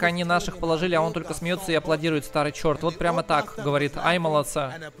рассказываю, как они наших положили, а он только смеется и аплодирует, старый черт. Вот прямо так, говорит, ай,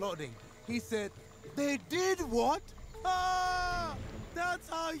 молодца.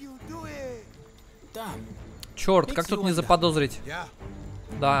 Черт, как тут не заподозрить?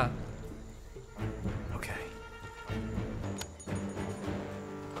 Да.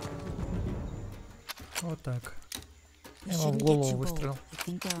 Вот так. Я ему в голову выстрелил.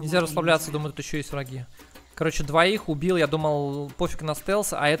 Нельзя расслабляться, думаю, тут еще есть враги. Короче, двоих убил, я думал, пофиг на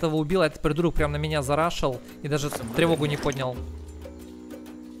стелс, а этого убил, а этот придурок прям на меня зарашил и даже тревогу не поднял.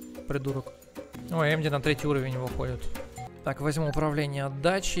 Придурок. Ой, МД на 3-й уровень выходит. Так, возьму управление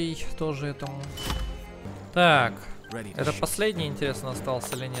отдачей, тоже этому. Так, это последний, интересно,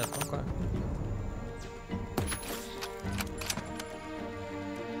 остался или нет? Ну-ка.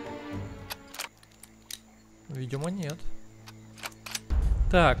 Видимо, нет.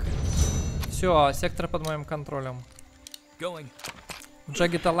 Так. Все, сектор под моим контролем. В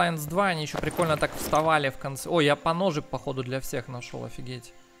Jagged Alliance 2 они еще прикольно так вставали в конце. Ой, я поножик, походу, для всех нашел,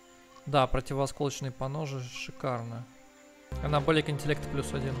 офигеть. Да, противоосколочные поножи, шикарно. Анаболик интеллект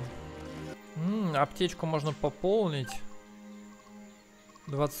 +1. Аптечку можно пополнить.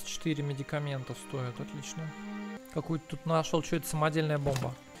 24 медикамента стоит, отлично. Какую-то тут нашел, что это самодельная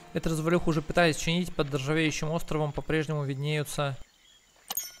бомба. Эту развалюху уже пытались чинить, под ржавеющим островом по-прежнему виднеются.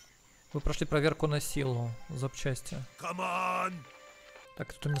 Вы прошли проверку на силу, запчасти. Так,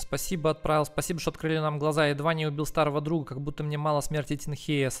 кто мне спасибо отправил. Спасибо, что открыли нам глаза. Едва не убил старого друга, как будто мне мало смерти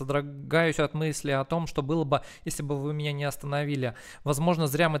Тинхея. Содрогаюсь от мысли о том, что было бы, если бы вы меня не остановили. Возможно,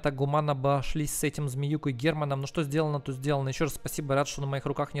 зря мы так гуманно обошлись с этим змеюкой Германом. Но что сделано, то сделано. Еще раз спасибо, рад, что на моих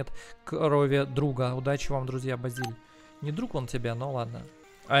руках нет крови друга. Удачи вам, друзья, Базиль. Не друг он тебе, но ладно.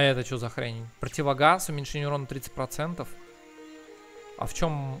 А это что за хрень? Противогаз, уменьшение урона 30%. А в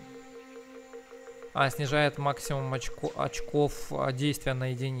чем... А, снижает максимум очков действия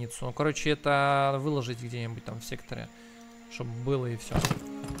на единицу. Ну, короче, это выложить где-нибудь там в секторе, чтобы было и все.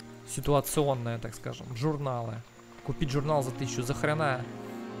 Ситуационное, так скажем. Журналы. Купить журнал за 1000. За хрена.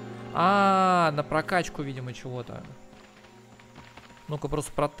 А, на прокачку, видимо, чего-то. Ну-ка,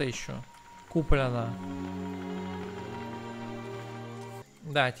 просто протещу. Куплено.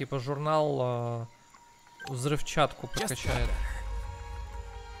 Да, типа журнал взрывчатку прокачает.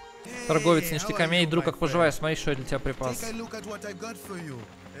 Торговец ништяками. Эй, друг, как поживаешь? Смотри, что я для тебя припас.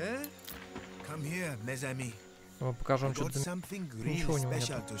 Я покажу вам что-то. Ничего у него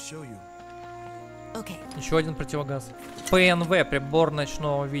нет. Еще один противогаз. ПНВ, прибор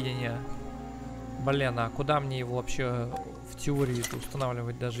ночного видения. Блин, а куда мне его вообще в теории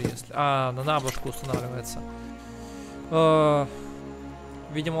устанавливать, даже если... А, на башку устанавливается.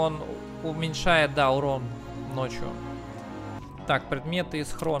 Видимо, он уменьшает, да, урон ночью. Так, предметы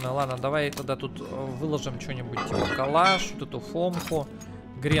из хрона. Ладно, давай тогда тут выложим что-нибудь. Типа калаш, вот эту фомку.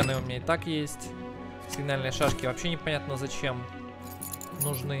 Грены у меня и так есть. Сигнальные шашки вообще непонятно зачем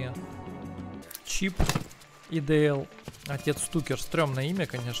нужны. Чип. ИДЛ. Отец Стукер. Стрёмное имя,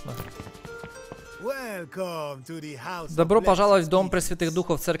 конечно. Добро пожаловать в Дом Пресвятых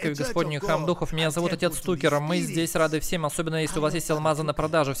Духов, Церковь Господню, Храм Духов. Меня зовут Отец Стукер. Мы здесь рады всем, особенно если у вас есть алмазы на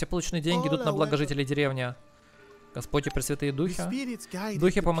продажу. Все полученные деньги идут на благо жителей деревни. Господь и Пресвятые Духи.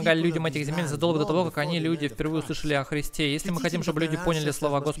 Духи помогали людям этих земель задолго до того, как они, люди, впервые услышали о Христе. Если мы хотим, чтобы люди поняли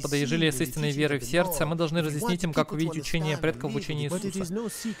слова Господа и жили с истинной верой в сердце, мы должны разъяснить им, как увидеть учение предков в учении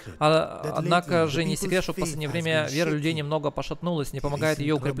Иисуса. Однако же не секрет, что в последнее время вера людей немного пошатнулась, не помогает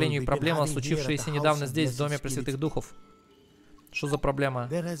ее укреплению и проблемам, случившиеся недавно здесь, в Доме Пресвятых Духов. Что за проблема?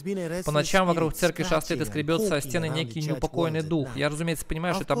 По ночам вокруг церкви шастает и скребется о стены некий неупокоенный дух. Я, разумеется,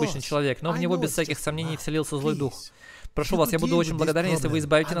 понимаю, что это обычный человек, но в него без всяких сомнений вселился злой дух. Прошу вас, я буду очень благодарен, если вы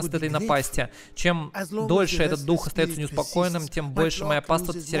избавите нас от этой напасти. Чем дольше этот дух остается неуспокоенным, тем больше моя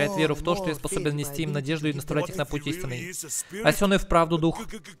паства теряет веру в то, что я способен нести им надежду и наставлять их на путь истинный. А если он и вправду дух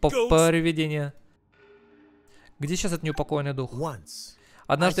привидения? Где сейчас этот неупокоенный дух?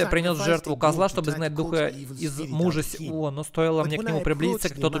 Однажды я принес в жертву козла, чтобы изгнать духа из мужа Сио, но стоило мне к нему приблизиться,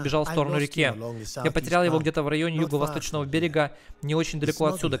 как тот убежал в сторону реки. Я потерял его где-то в районе юго-восточного берега, не очень далеко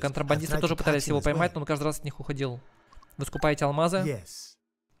отсюда. Контрабандисты тоже пытались его поймать, но он каждый раз от них уходил. Вы скупаете алмазы?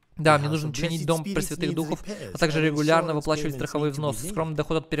 Да, мне нужно чинить Дом Пресвятых Духов, а также регулярно выплачивать страховые взносы. Скромный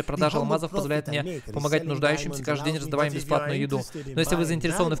доход от перепродажи алмазов позволяет мне помогать нуждающимся, каждый день раздавая им бесплатную еду. Но если вы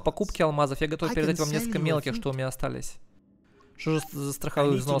заинтересованы в покупке алмазов, я готов передать вам несколько мелких, что у меня остались. Что же за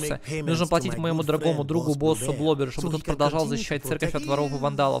страховые взносы? Мне нужно платить моему дорогому другу, боссу, Блоберу, чтобы тот продолжал защищать церковь от воров и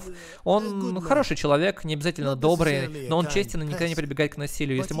вандалов. Он хороший человек, не обязательно добрый, но он честен и никогда не прибегает к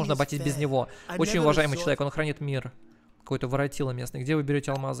насилию, если можно обойтись без него. Очень уважаемый человек, он хранит мир. Какой-то воротило местный. Где вы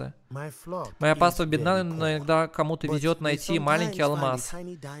берете алмазы? Моя паства бедна, но иногда кому-то везет найти маленький алмаз.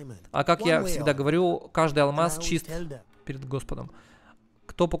 А как я всегда говорю, каждый алмаз чист перед Господом.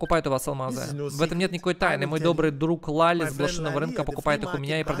 Кто покупает у вас алмазы? В этом нет никакой тайны. Мой добрый друг Лали с блошиного рынка покупает их у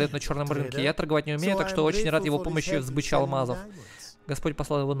меня и продает на черном рынке. Я торговать не умею, так что очень рад его помощи в сбыче алмазов. Господь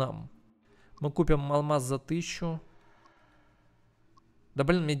послал его нам. Мы купим алмаз за 1000. Да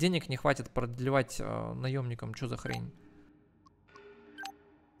блин, мне денег не хватит продлевать наемникам. Что за хрень?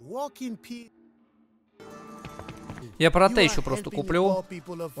 Я про Т еще просто куплю.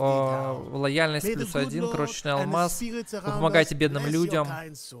 Лояльность +1, крошечный алмаз. Вы помогаете бедным людям.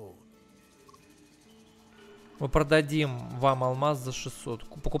 Мы продадим вам алмаз за 600.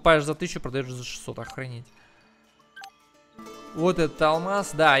 Покупаешь за 1000, продаешь за 600. Охренеть. Вот этот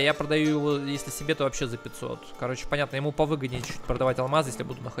алмаз. Да, я продаю его, если себе, то вообще за 500. Короче, понятно, ему повыгоднее чуть-чуть продавать алмаз, если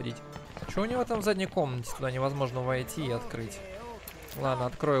буду находить. Что у него там в задней комнате? Туда невозможно войти и открыть. Ладно,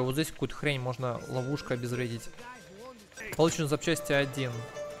 открою. Вот здесь какую-то хрень можно ловушкой обезвредить. Получен запчасти 1.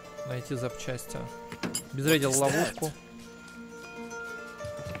 Найти запчасти. Обезвредил ловушку.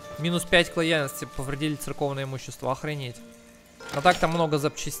 Минус 5 к лояльности. Повредили церковное имущество. Охренеть. А так там много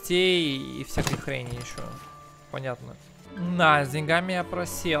запчастей и всякой хрени еще. Понятно. Да, с деньгами я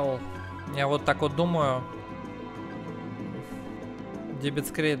просел. Я вот так вот думаю. Дебет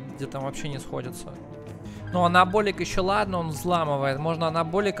с кредитом вообще не сходится. Ну, анаболик еще ладно, он взламывает. Можно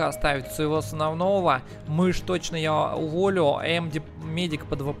анаболика оставить своего основного. Мышь точно я уволю. Медик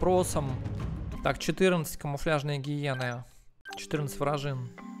под вопросом. Так, 14 камуфляжные гиены. 14 вражин.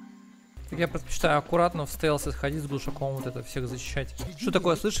 Так я предпочитаю аккуратно в стелсе сходить с глушаком, вот это всех защищать. Что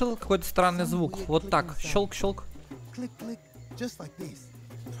такое? Слышал какой-то странный звук? Вот так. Щелк-щелк.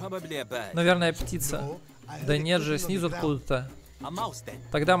 Наверное, птица. Да нет же, снизу откуда-то.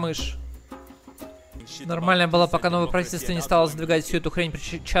 Тогда мышь. Нормально было, пока новое правительство не стало задвигать всю эту хрень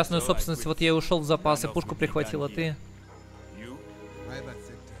при частную собственность. Вот я и ушел в запас, и пушку прихватила. Ты?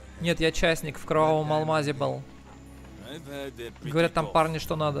 Нет, я частник, в кровавом алмазе был. Говорят, там парни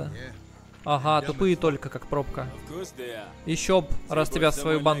что надо. Ага, тупые только, как пробка. Еще б, раз тебя в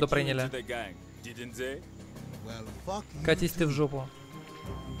свою банду приняли. Катись ты в жопу.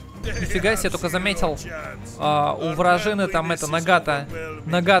 Нифига себе, только заметил. У вражины там это,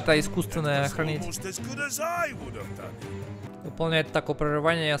 нагата искусственная охранить. Выполняет атаку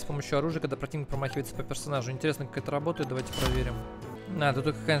прорывания с помощью оружия, когда противник промахивается по персонажу. Интересно, как это работает, давайте проверим.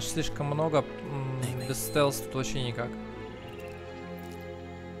 Тут, конечно, слишком много. Без стелса тут вообще никак.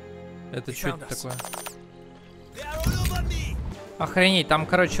 Это что это такое? Охренеть, там,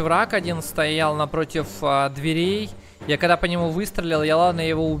 короче, враг один стоял напротив дверей. Я когда по нему выстрелил, я ладно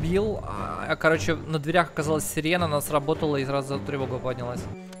его убил. Короче, на дверях оказалась сирена, она сработала и сразу тревога поднялась.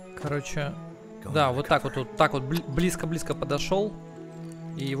 Короче, да, вот так вот близко-близко подошел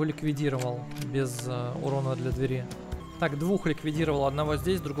и его ликвидировал без урона для двери. Так, двух ликвидировал, одного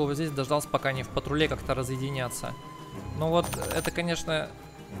здесь, другого здесь, дождался, пока они в патруле как-то разъединятся. Ну вот, это, конечно...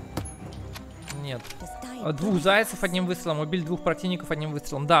 Нет. Двух зайцев одним выстрелом, убили двух противников одним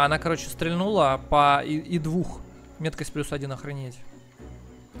выстрелом. Да, она, короче, стрельнула по и двух. Меткость +1, охренеть.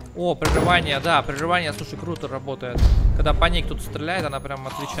 О, прерывание, да, прерывание, слушай, круто работает. Когда по ней кто-то стреляет, она прям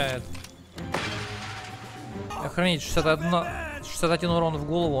отвечает. Охренеть, 61 урон в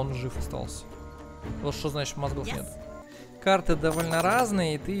голову, он жив остался. Вот что значит, мозгов нет. Карты довольно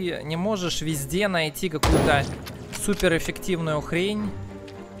разные, и ты не можешь везде найти какую-то суперэффективную хрень,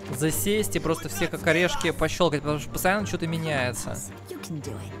 засесть и просто все как орешки пощелкать, потому что постоянно что-то меняется.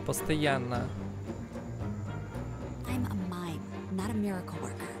 Постоянно.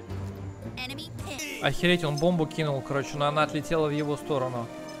 Охереть, он бомбу кинул, короче, но она отлетела в его сторону.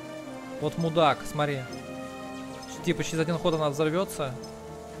 Вот мудак, смотри. Типа через один ход она взорвется.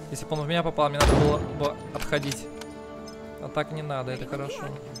 Если бы он в меня попал, мне надо было бы отходить. А так не надо, это хорошо.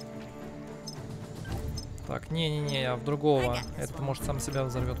 Так, не-не-не, а в другого. Это может сам себя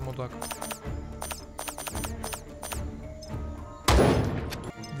взорвет, мудак.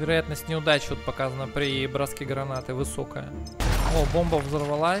 Вероятность неудачи вот показана при броске гранаты высокая. О, бомба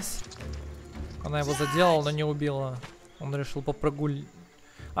взорвалась. Она его заделала, но не убила. Он решил попрыгуль.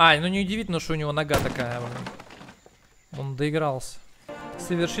 Ну неудивительно, что у него нога такая. Он доигрался.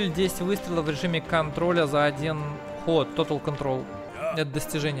 Совершили 10 выстрелов в режиме контроля за один ход. Total Control. Это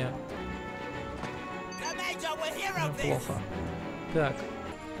достижение. Неплохо.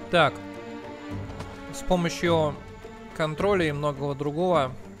 Так. С помощью контроля и многого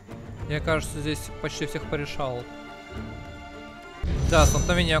другого, я, кажется, здесь почти всех порешал. Да,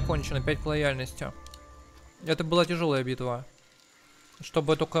 столкновение окончено. 5 к лояльности. Это была тяжелая битва.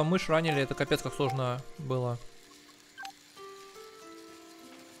 Чтобы только мышь ранили, это капец как сложно было.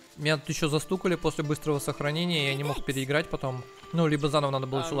 Меня тут еще застукали после быстрого сохранения, я не мог переиграть потом. Ну, либо заново надо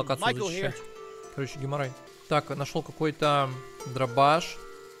было всю локацию защищать. Короче, геморрой. Так, нашел какой-то дробаш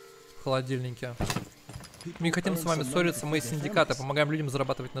в холодильнике. Мы не хотим с вами ссориться, мы из синдиката, помогаем людям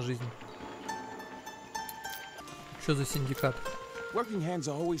зарабатывать на жизнь. Что за синдикат?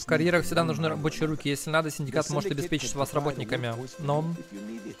 В карьерах всегда нужны рабочие руки. Если надо, синдикат может обеспечить вас работниками. Но...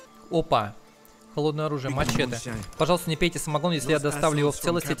 Опа. Холодное оружие, мачете. Пожалуйста, не пейте самогон, если я доставлю его в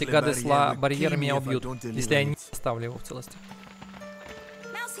целости. Эти гады с барьера меня убьют. Если я не доставлю его в целости.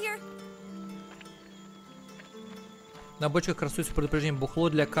 На бочках красуется предупреждение. Бухло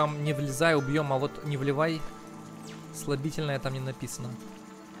для кам не влезай, убьем, а вот не вливай. Слабительное там не написано.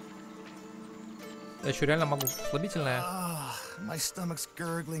 Я что, реально могу? Слабительное?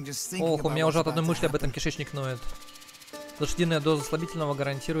 Ох, у меня уже от одной мысли об этом кишечник ноет. Лошадиная доза слабительного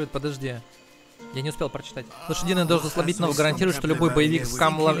гарантирует... Подожди. Я не успел прочитать. Лошадиная доза слабительного гарантирует, что любой боевик,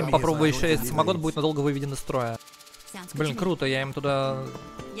 попробующий самогон, будет надолго выведен из строя. Блин, круто, я им туда...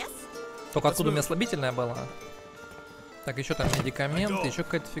 Только откуда у меня слабительное было? Так, еще там медикаменты, еще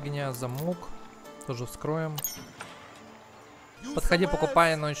какая-то фигня, замок. Тоже вскроем. Подходи,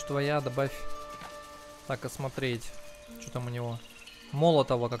 покупай, ночь твоя, добавь. Так, осмотреть. Что там у него?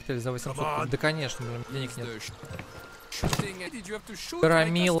 Молотого коктейль за 800. Да, конечно, блин, денег нет.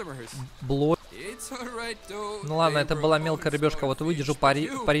 Рамил, блок. Ну ладно, это была мелкая рыбешка. Вот выдержу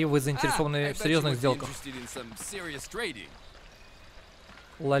пари, вы заинтересованы в серьезных сделках.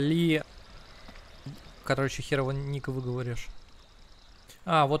 Лали. Короче, херово ника выговоришь.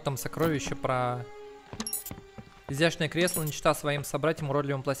 А, вот там сокровище про... Изящное кресло, не чита своим собратьям,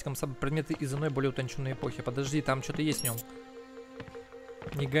 уродливым пластиком предметы из иной, более утонченной эпохи. Подожди, там что-то есть в нем.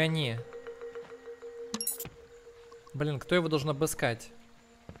 Не гони. Блин, кто его должен обыскать?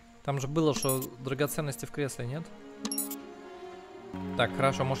 Там же было, что драгоценности в кресле, нет? Так,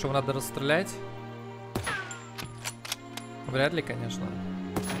 хорошо, может его надо расстрелять? Вряд ли, конечно.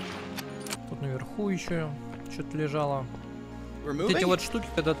 Тут наверху еще что-то лежало. Эти вот штуки,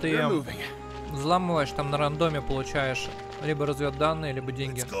 когда ты взламываешь, там на рандоме получаешь либо разведданные, либо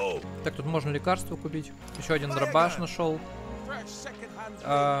деньги. Так, тут можно лекарства купить. Еще один дробаш нашел.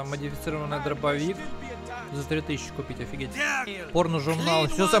 Модифицированный дробовик. За 3000 купить, офигеть. Порно-журнал.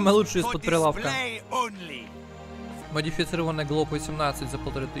 Все самое лучшее из-под прилавка. Модифицированный Глок 18 за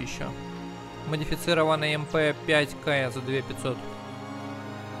 1500. Модифицированный МП-5К за 2500.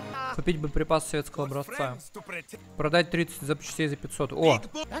 Купить боеприпасы советского образца. Продать 30 запчастей за 500. О,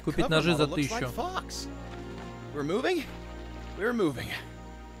 купить ножи за 1000.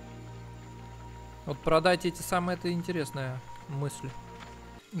 Вот продать эти самые, это интересная мысль.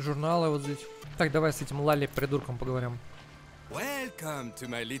 Журналы вот здесь. Так, давай с этим Лали придурком поговорим.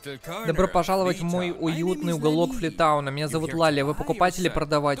 Добро пожаловать в мой уютный уголок Флитауна. Меня зовут Лали. Вы покупать или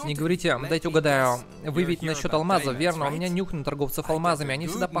продавать? Не говорите, дайте угадаю. Вы ведь насчет алмазов, верно? У меня нюх на торговцев алмазами. Они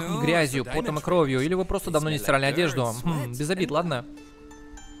всегда пахнут грязью, потом и кровью. Или вы просто давно не стирали одежду? Без обид, ладно?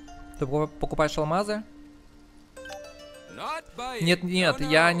 Ты покупаешь алмазы? Нет,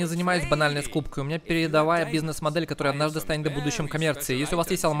 я не занимаюсь банальной скупкой. У меня передовая бизнес-модель, которая однажды станет в будущем коммерцией. Если у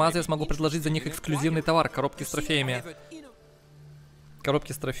вас есть алмазы, я смогу предложить за них эксклюзивный товар. Коробки с трофеями.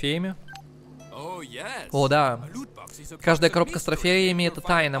 Коробки с трофеями? О, да. Каждая коробка с трофеями — это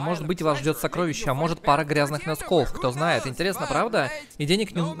тайна. Может быть, вас ждет сокровище, а может, пара грязных носков. Кто знает. Интересно, правда? И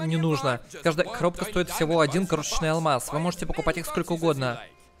денег не нужно. Каждая коробка стоит всего один крошечный алмаз. Вы можете покупать их сколько угодно.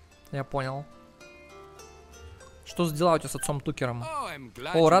 Я понял. Что за дела у тебя с отцом Тукером?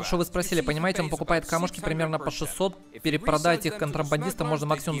 О, рад, что вы спросили. Понимаете, он покупает камушки примерно по 600. Перепродать их контрабандистам можно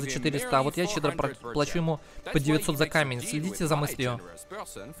максимум за 400. А вот я щедро плачу ему по 900 за камень. Следите за мыслью.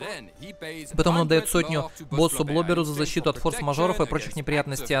 Потом он дает 100 боссу Блоберу за защиту от форс-мажоров и прочих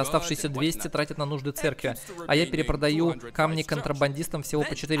неприятностей. А оставшиеся 200 тратит на нужды церкви. А я перепродаю камни контрабандистам всего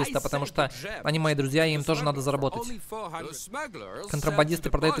по 400, потому что они мои друзья, и им тоже надо заработать. Контрабандисты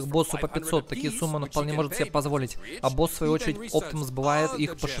продают их боссу по 500. Такие суммы он вполне может себе позволить. А босс, в свою очередь, оптом сбывает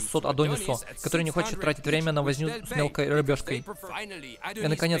их по 600 Адонису, который не хочет тратить время на возню с мелкой рыбешкой. И,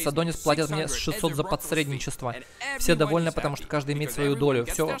 наконец, Адонис платит мне 600 за подсредничество. Все довольны, потому что каждый имеет свою долю.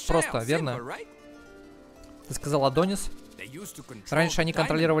 Все просто, верно? Ты сказал Адонис? Раньше они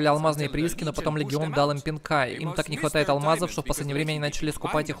контролировали алмазные прииски, но потом Легион дал им пинка. Им так не хватает алмазов, что в последнее время они начали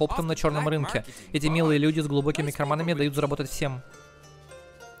скупать их оптом на черном рынке. Эти милые люди с глубокими карманами дают заработать всем.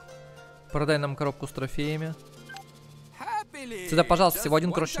 Продай нам коробку с трофеями. Сюда, пожалуйста, всего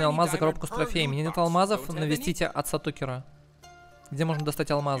один крошечный алмаз за коробку с трофеями. Нет алмазов? Навестите отца Тукера. Где можно достать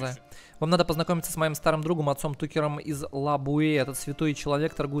алмазы? Вам надо познакомиться с моим старым другом, отцом Тукером из Ло-Блё. Этот святой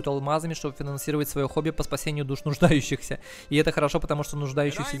человек торгует алмазами, чтобы финансировать свое хобби по спасению душ нуждающихся. И это хорошо, потому что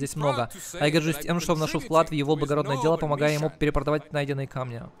нуждающихся здесь много. А я горжусь тем, что вношу вклад в его благородное дело, помогая ему перепродавать найденные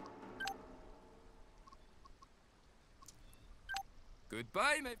камни.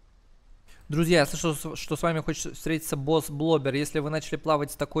 Друзья, я слышал, что с вами хочет встретиться босс Блобер. Если вы начали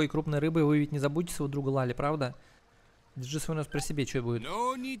плавать с такой крупной рыбой, вы ведь не забудете своего друга Лали, правда? Держи свой нос при себе, что будет?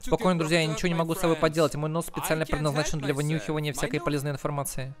 Спокойно, друзья, я ничего не могу с собой поделать. Мой нос специально предназначен для вынюхивания всякой полезной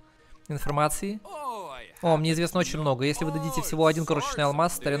информации. О, мне известно очень много. Если вы дадите всего один крошечный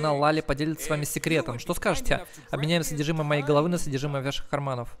алмаз, старина Лали поделится с вами секретом. Что скажете? Обменяем содержимое моей головы на содержимое ваших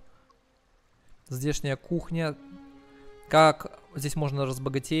карманов. Здешняя кухня. Как здесь можно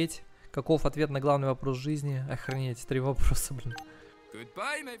разбогатеть? Каков ответ на главный вопрос жизни? Охренеть, 3 вопроса, блин.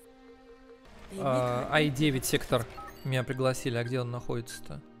 I9 сектор. Меня пригласили. А где он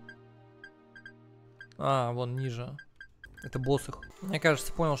находится-то? А, вон ниже. Это босс их. Мне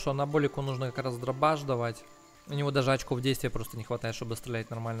кажется, понял, что анаболику нужно как раз дробаш давать. У него даже очков действия просто не хватает, чтобы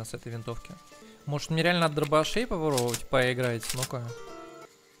стрелять нормально с этой винтовки. Может, мне реально от дробашей попробовать поиграть? Ну-ка.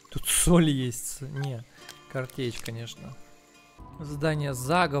 Тут соль есть. Не, картечь, конечно. Задание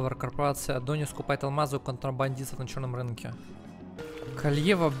заговор. Корпорация Агония скупает алмазы у контрабандистов на черном рынке.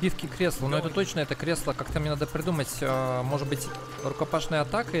 Колье в оббивке кресла. Но это точно это кресло. Как-то мне надо придумать. Может быть, рукопашной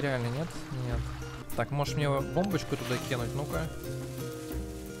атакой реально, нет? Нет. Так, можешь мне бомбочку туда кинуть? Ну-ка.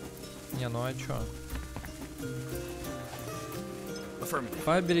 Не, ну а чё?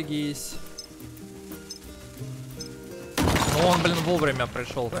 Поберегись. Ну он, блин, вовремя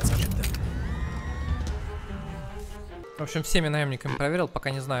пришел. В общем, всеми наемниками проверил,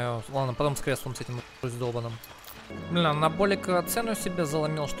 пока не знаю. Ладно, потом с креслом с этим долбаным. Блин, анаболик цену себе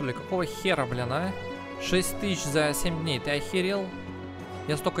заломил, что ли? Какого хера, блин, а? 6000 за 7 дней. Ты охерел?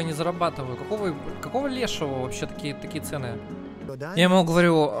 Я столько не зарабатываю. Какого лешего вообще такие цены? Я ему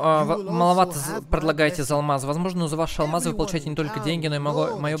говорю, маловато предлагаете за алмазы. Возможно, за ваши алмазы вы получаете не только деньги, но и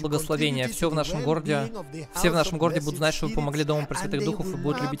мое благословение. Все в нашем городе будут знать, что вы помогли Дому Пресвятых Духов и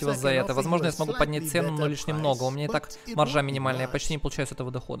будут любить вас за это. Возможно, я смогу поднять цену, но лишь немного. У меня и так маржа минимальная, я почти не получаю с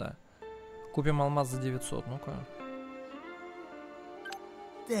этого дохода. Купим алмаз за 900, ну-ка.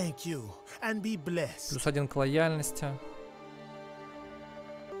 Плюс 1 к лояльности.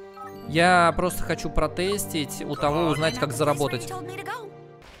 Я просто хочу протестить у того, узнать, как заработать.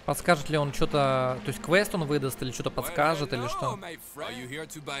 Подскажет ли он что-то, то есть квест он выдаст или что-то подскажет или что?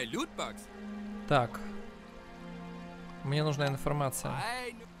 Так. Мне нужна информация.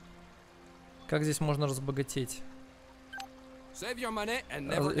 Как здесь можно разбогатеть?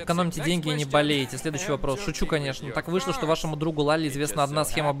 Экономьте деньги и не болейте. Следующий вопрос. Шучу, конечно. Так вышло, что вашему другу Лали известна одна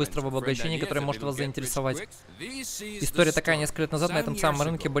схема быстрого обогащения, которая может вас заинтересовать. История такая. Несколько лет назад на этом самом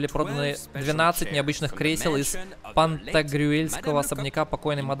рынке были проданы 12 необычных кресел из пантагрюэльского особняка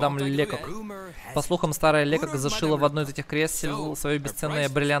покойной мадам Лекок. По слухам, старая Лекок зашила в одно из этих кресел свое бесценное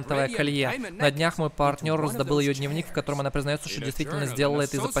бриллиантовое колье. На днях мой партнер раздобыл ее дневник, в котором она признается, что действительно сделала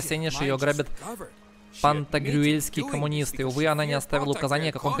это из опасения, что ее ограбят пантагрюэльские коммунисты. Увы, она не оставила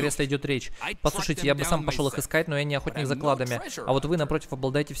указания, о каком кресле идет речь. Послушайте, я бы сам пошел их искать, но я не охотник за кладами. А вот вы, напротив,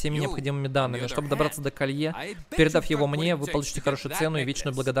 обладаете всеми необходимыми данными. Чтобы добраться до колье, передав его мне, вы получите хорошую цену и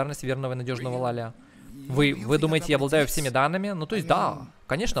вечную благодарность верного и надежного Лаля. Вы думаете, я обладаю всеми данными? Ну, то есть, да,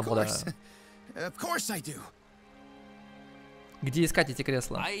 конечно, обладаю. Где искать эти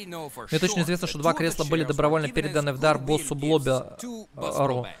кресла? Мне точно известно, что 2 кресла были добровольно переданы в дар боссу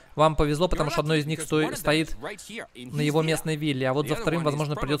Ло-Блё. Вам повезло, потому что одно из них стоит на его местной вилле, а вот за вторым,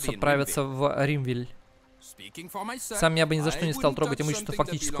 возможно, придется отправиться в Римвиль. Сам я бы ни за что не стал трогать имущество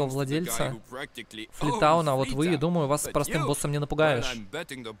фактического владельца Флитауна, а вот вы, думаю, вас с простым боссом не напугаешь.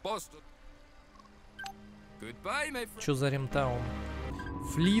 Чё за Римтаун?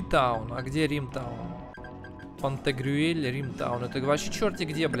 Флитаун, а где Римтаун? Пантагрюэль, Римтаун. Это вообще черти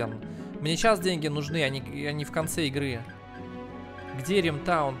где, блин. Мне сейчас деньги нужны, они в конце игры. Где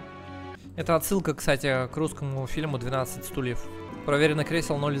Римтаун? Это отсылка, кстати, к русскому фильму «12 стульев». Проверено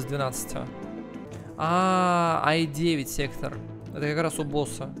кресел 0 из 12. I9 сектор. Это как раз у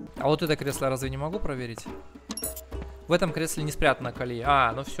босса. А вот это кресло я разве не могу проверить? В этом кресле не спрятано колье.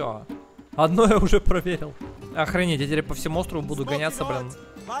 Ну все. Одно я уже проверил. Охренеть, я теперь по всему острову буду гоняться, блин.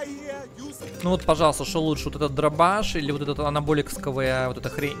 Ну вот, пожалуйста, что лучше, вот этот дробаш или вот этот анаболиковская вот эта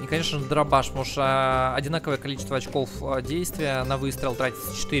хрень? И, конечно же, дробаш, потому что одинаковое количество очков действия на выстрел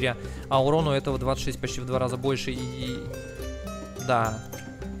тратится 4, а урон у этого 26, почти в 2 раза больше. И да,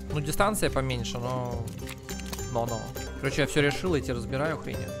 ну дистанция поменьше, но... Короче, я все решил, идти разбираю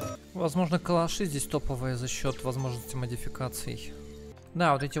хрень. Возможно, калаши здесь топовые за счет возможности модификаций.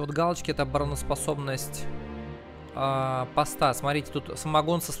 Да, вот эти вот галочки — это обороноспособность поста. Смотрите, тут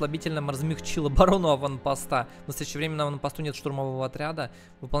самогон со слабительным размягчил оборону аванпоста. В настоящее время на аванпосту нет штурмового отряда.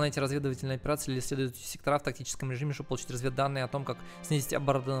 Выполняйте разведывательные операции или исследуйте сектора в тактическом режиме, чтобы получить разведданные о том, как снизить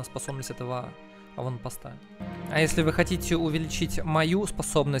обороноспособность этого аванпоста. А если вы хотите увеличить мою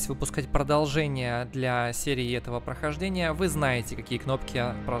способность выпускать продолжение для серии этого прохождения, вы знаете, какие кнопки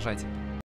прожать.